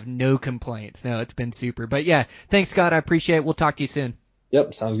 I have no complaints. No, it's been super. But yeah, thanks, Scott. I appreciate it. We'll talk to you soon.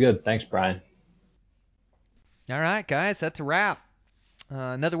 Yep, sounds good. Thanks, Brian. All right, guys, that's a wrap.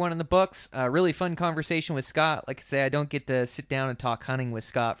 Another one in the books. Really fun conversation with Scott. Like I say, I don't get to sit down and talk hunting with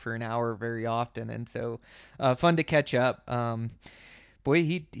Scott for an hour very often, and so fun to catch up. Boy,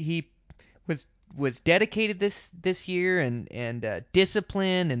 he was was dedicated this year and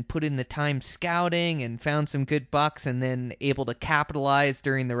disciplined and put in the time scouting and found some good bucks and then able to capitalize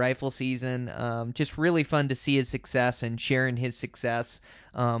during the rifle season. Just really fun to see his success and sharing his success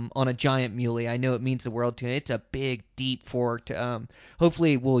on a giant muley. I know it means the world to him. It's a big, deep forked.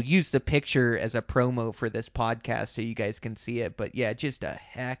 Hopefully, we'll use the picture as a promo for this podcast so you guys can see it. But yeah, just a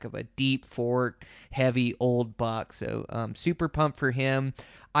heck of a deep forked, heavy old buck. So super pumped for him.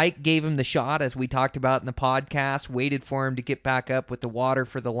 Ike gave him the shot, as we talked about in the podcast, waited for him to get back up with the water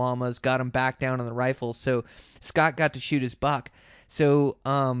for the llamas, got him back down on the rifle. So Scott got to shoot his buck. So,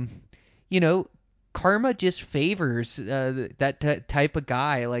 karma just favors that type of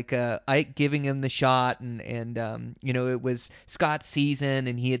guy, like Ike giving him the shot, and it was Scott's season,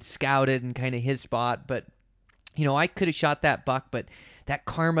 and he had scouted and kind of his spot, but I could have shot that buck, but that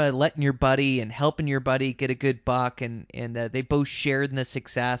karma, letting your buddy and helping your buddy get a good buck, and they both shared in the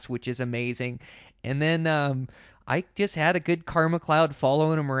success, which is amazing. And then Ike just had a good karma cloud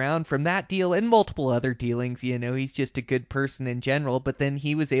following him around from that deal and multiple other dealings. He's just a good person in general. But then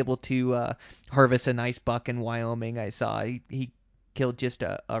he was able to harvest a nice buck in Wyoming. I saw he killed just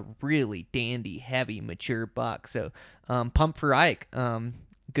a really dandy, heavy, mature buck. So pumped for Ike.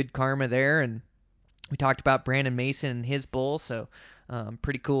 Good karma there. And we talked about Brandon Mason and his bull, so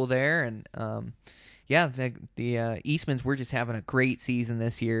pretty cool there. And the Eastmans, we're just having a great season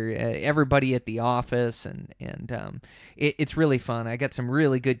this year. Everybody at the office, and it's really fun. I got some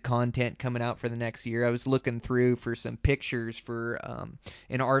really good content coming out for the next year. I was looking through for some pictures for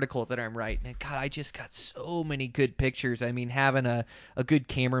an article that I'm writing, and God, I just got so many good pictures. I mean, having a good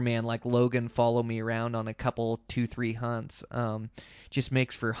cameraman like Logan follow me around on a couple 2-3 hunts just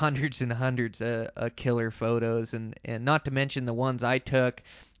makes for hundreds and hundreds of killer photos, and not to mention the ones I took,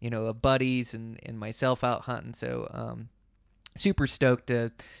 of buddies and myself out hunting. So super stoked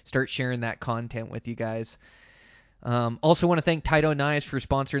to start sharing that content with you guys. Also want to thank Taito Knives for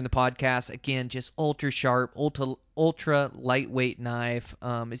sponsoring the podcast. Again, just ultra sharp, ultra lightweight knife.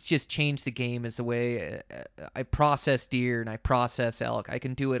 It's just changed the game as the way I process deer and I process elk. I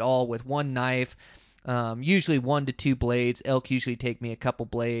can do it all with one knife. Usually 1 to 2 blades. Elk usually take me a couple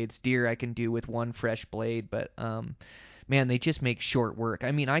blades. Deer I can do with one fresh blade, but man, they just make short work.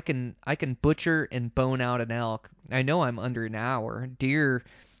 I mean, I can butcher and bone out an elk. I know I'm under an hour. Deer,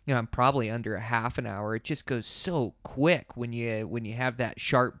 I'm probably under a half an hour. It just goes so quick when you have that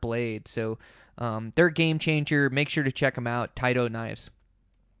sharp blade. So they're a game changer. Make sure to check them out. Taito Knives.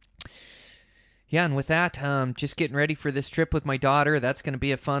 Yeah, and with that, just getting ready for this trip with my daughter. That's going to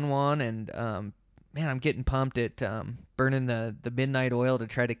be a fun one, and man, I'm getting pumped at burning the midnight oil to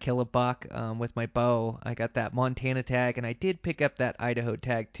try to kill a buck with my bow. I got that Montana tag, and I did pick up that Idaho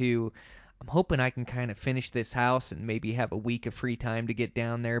tag too. I'm hoping I can kind of finish this house and maybe have a week of free time to get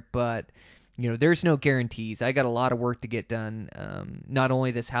down there, but there's no guarantees. I got a lot of work to get done, not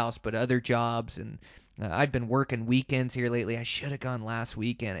only this house but other jobs, and I've been working weekends here lately. I should have gone last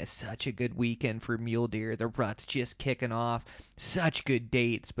weekend. It's such a good weekend for mule deer. The rut's just kicking off. Such good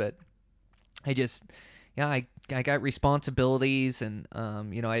dates, but I got responsibilities, and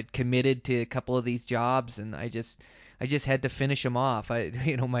I'd committed to a couple of these jobs, and I just had to finish them off. I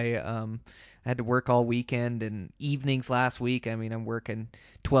had to work all weekend and evenings last week. I mean, I'm working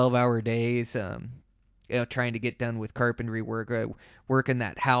 12-hour days, trying to get done with carpentry work, working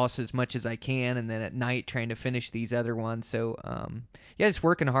that house as much as I can, and then at night trying to finish these other ones. So just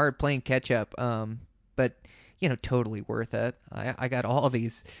working hard, playing catch up. But totally worth it. I got all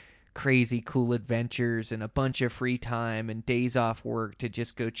these crazy cool adventures and a bunch of free time and days off work to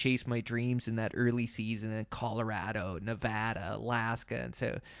just go chase my dreams in that early season in Colorado, Nevada, Alaska. And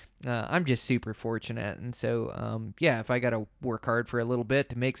so I'm just super fortunate. And so if I got to work hard for a little bit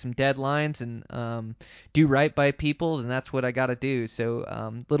to make some deadlines and do right by people, then that's what I got to do. So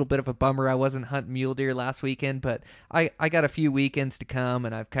a little bit of a bummer I wasn't hunting mule deer last weekend, but I got a few weekends to come,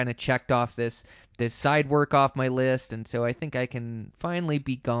 and I've kind of checked off this side work off my list, and so I think I can finally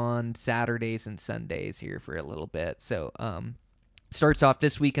be gone Saturdays and Sundays here for a little bit. So starts off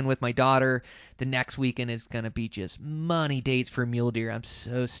this weekend with my daughter. The next weekend is going to be just money dates for mule deer. I'm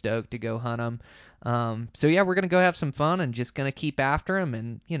so stoked to go hunt them. So yeah, we're going to go have some fun and just going to keep after them,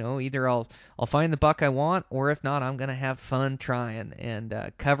 and either I'll find the buck I want, or if not, I'm going to have fun trying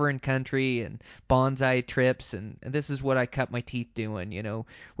and covering country and bonsai trips, and this is what I cut my teeth doing,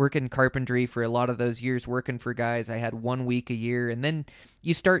 working carpentry for a lot of those years, working for guys. I had 1 week a year, and then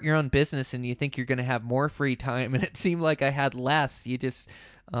you start your own business and you think you're going to have more free time, and it seemed like I had less. You're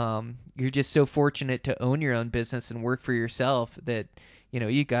just so fortunate to own your own business and work for yourself that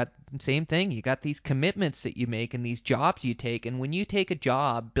you got same thing. You got these commitments that you make and these jobs you take. And when you take a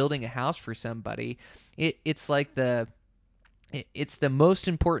job building a house for somebody, it's like it's the most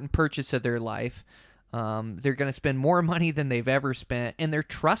important purchase of their life. They're going to spend more money than they've ever spent, and they're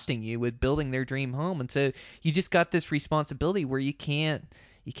trusting you with building their dream home. And so you just got this responsibility where you can't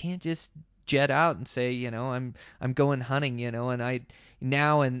just jet out and say, I'm going hunting, and I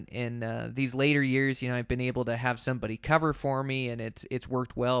now in these later years, I've been able to have somebody cover for me, and it's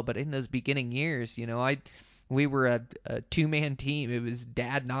worked well. But in those beginning years, we were a two-man team. It was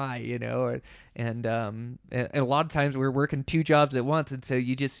Dad and I, and a lot of times we were working two jobs at once, and so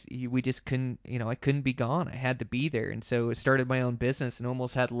we just couldn't, I couldn't be gone. I had to be there, and so I started my own business and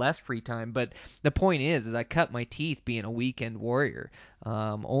almost had less free time. But the point is I cut my teeth being a weekend warrior,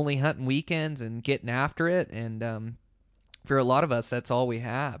 only hunting weekends and getting after it, and for a lot of us, that's all we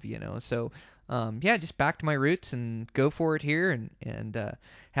have, So, yeah, just back to my roots and go for it here, and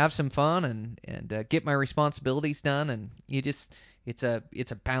have some fun, and get my responsibilities done, and it's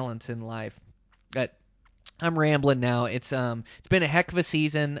a balance in life. But I'm rambling now. It's been a heck of a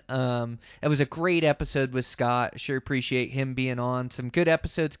season. It was a great episode with Scott. Sure appreciate him being on. Some good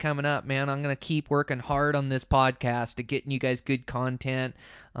episodes coming up, man. I'm gonna keep working hard on this podcast to getting you guys good content.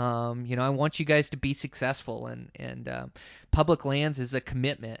 I want you guys to be successful, and public lands is a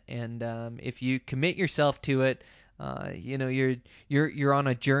commitment, and if you commit yourself to it, you're on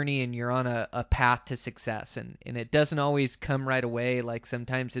a journey, and you're on a path to success, and it doesn't always come right away. Like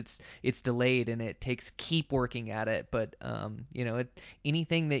sometimes it's delayed, and it takes keep working at it. But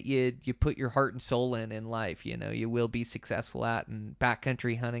anything that you put your heart and soul in life, you will be successful at, and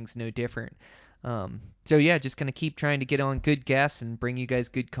backcountry hunting's no different. So yeah, just gonna keep trying to get on good guests and bring you guys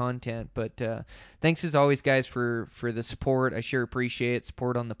good content. But thanks as always, guys, for the support. I sure appreciate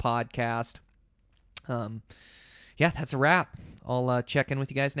support on the podcast. Yeah, that's a wrap. I'll check in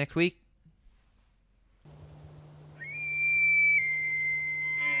with you guys next week.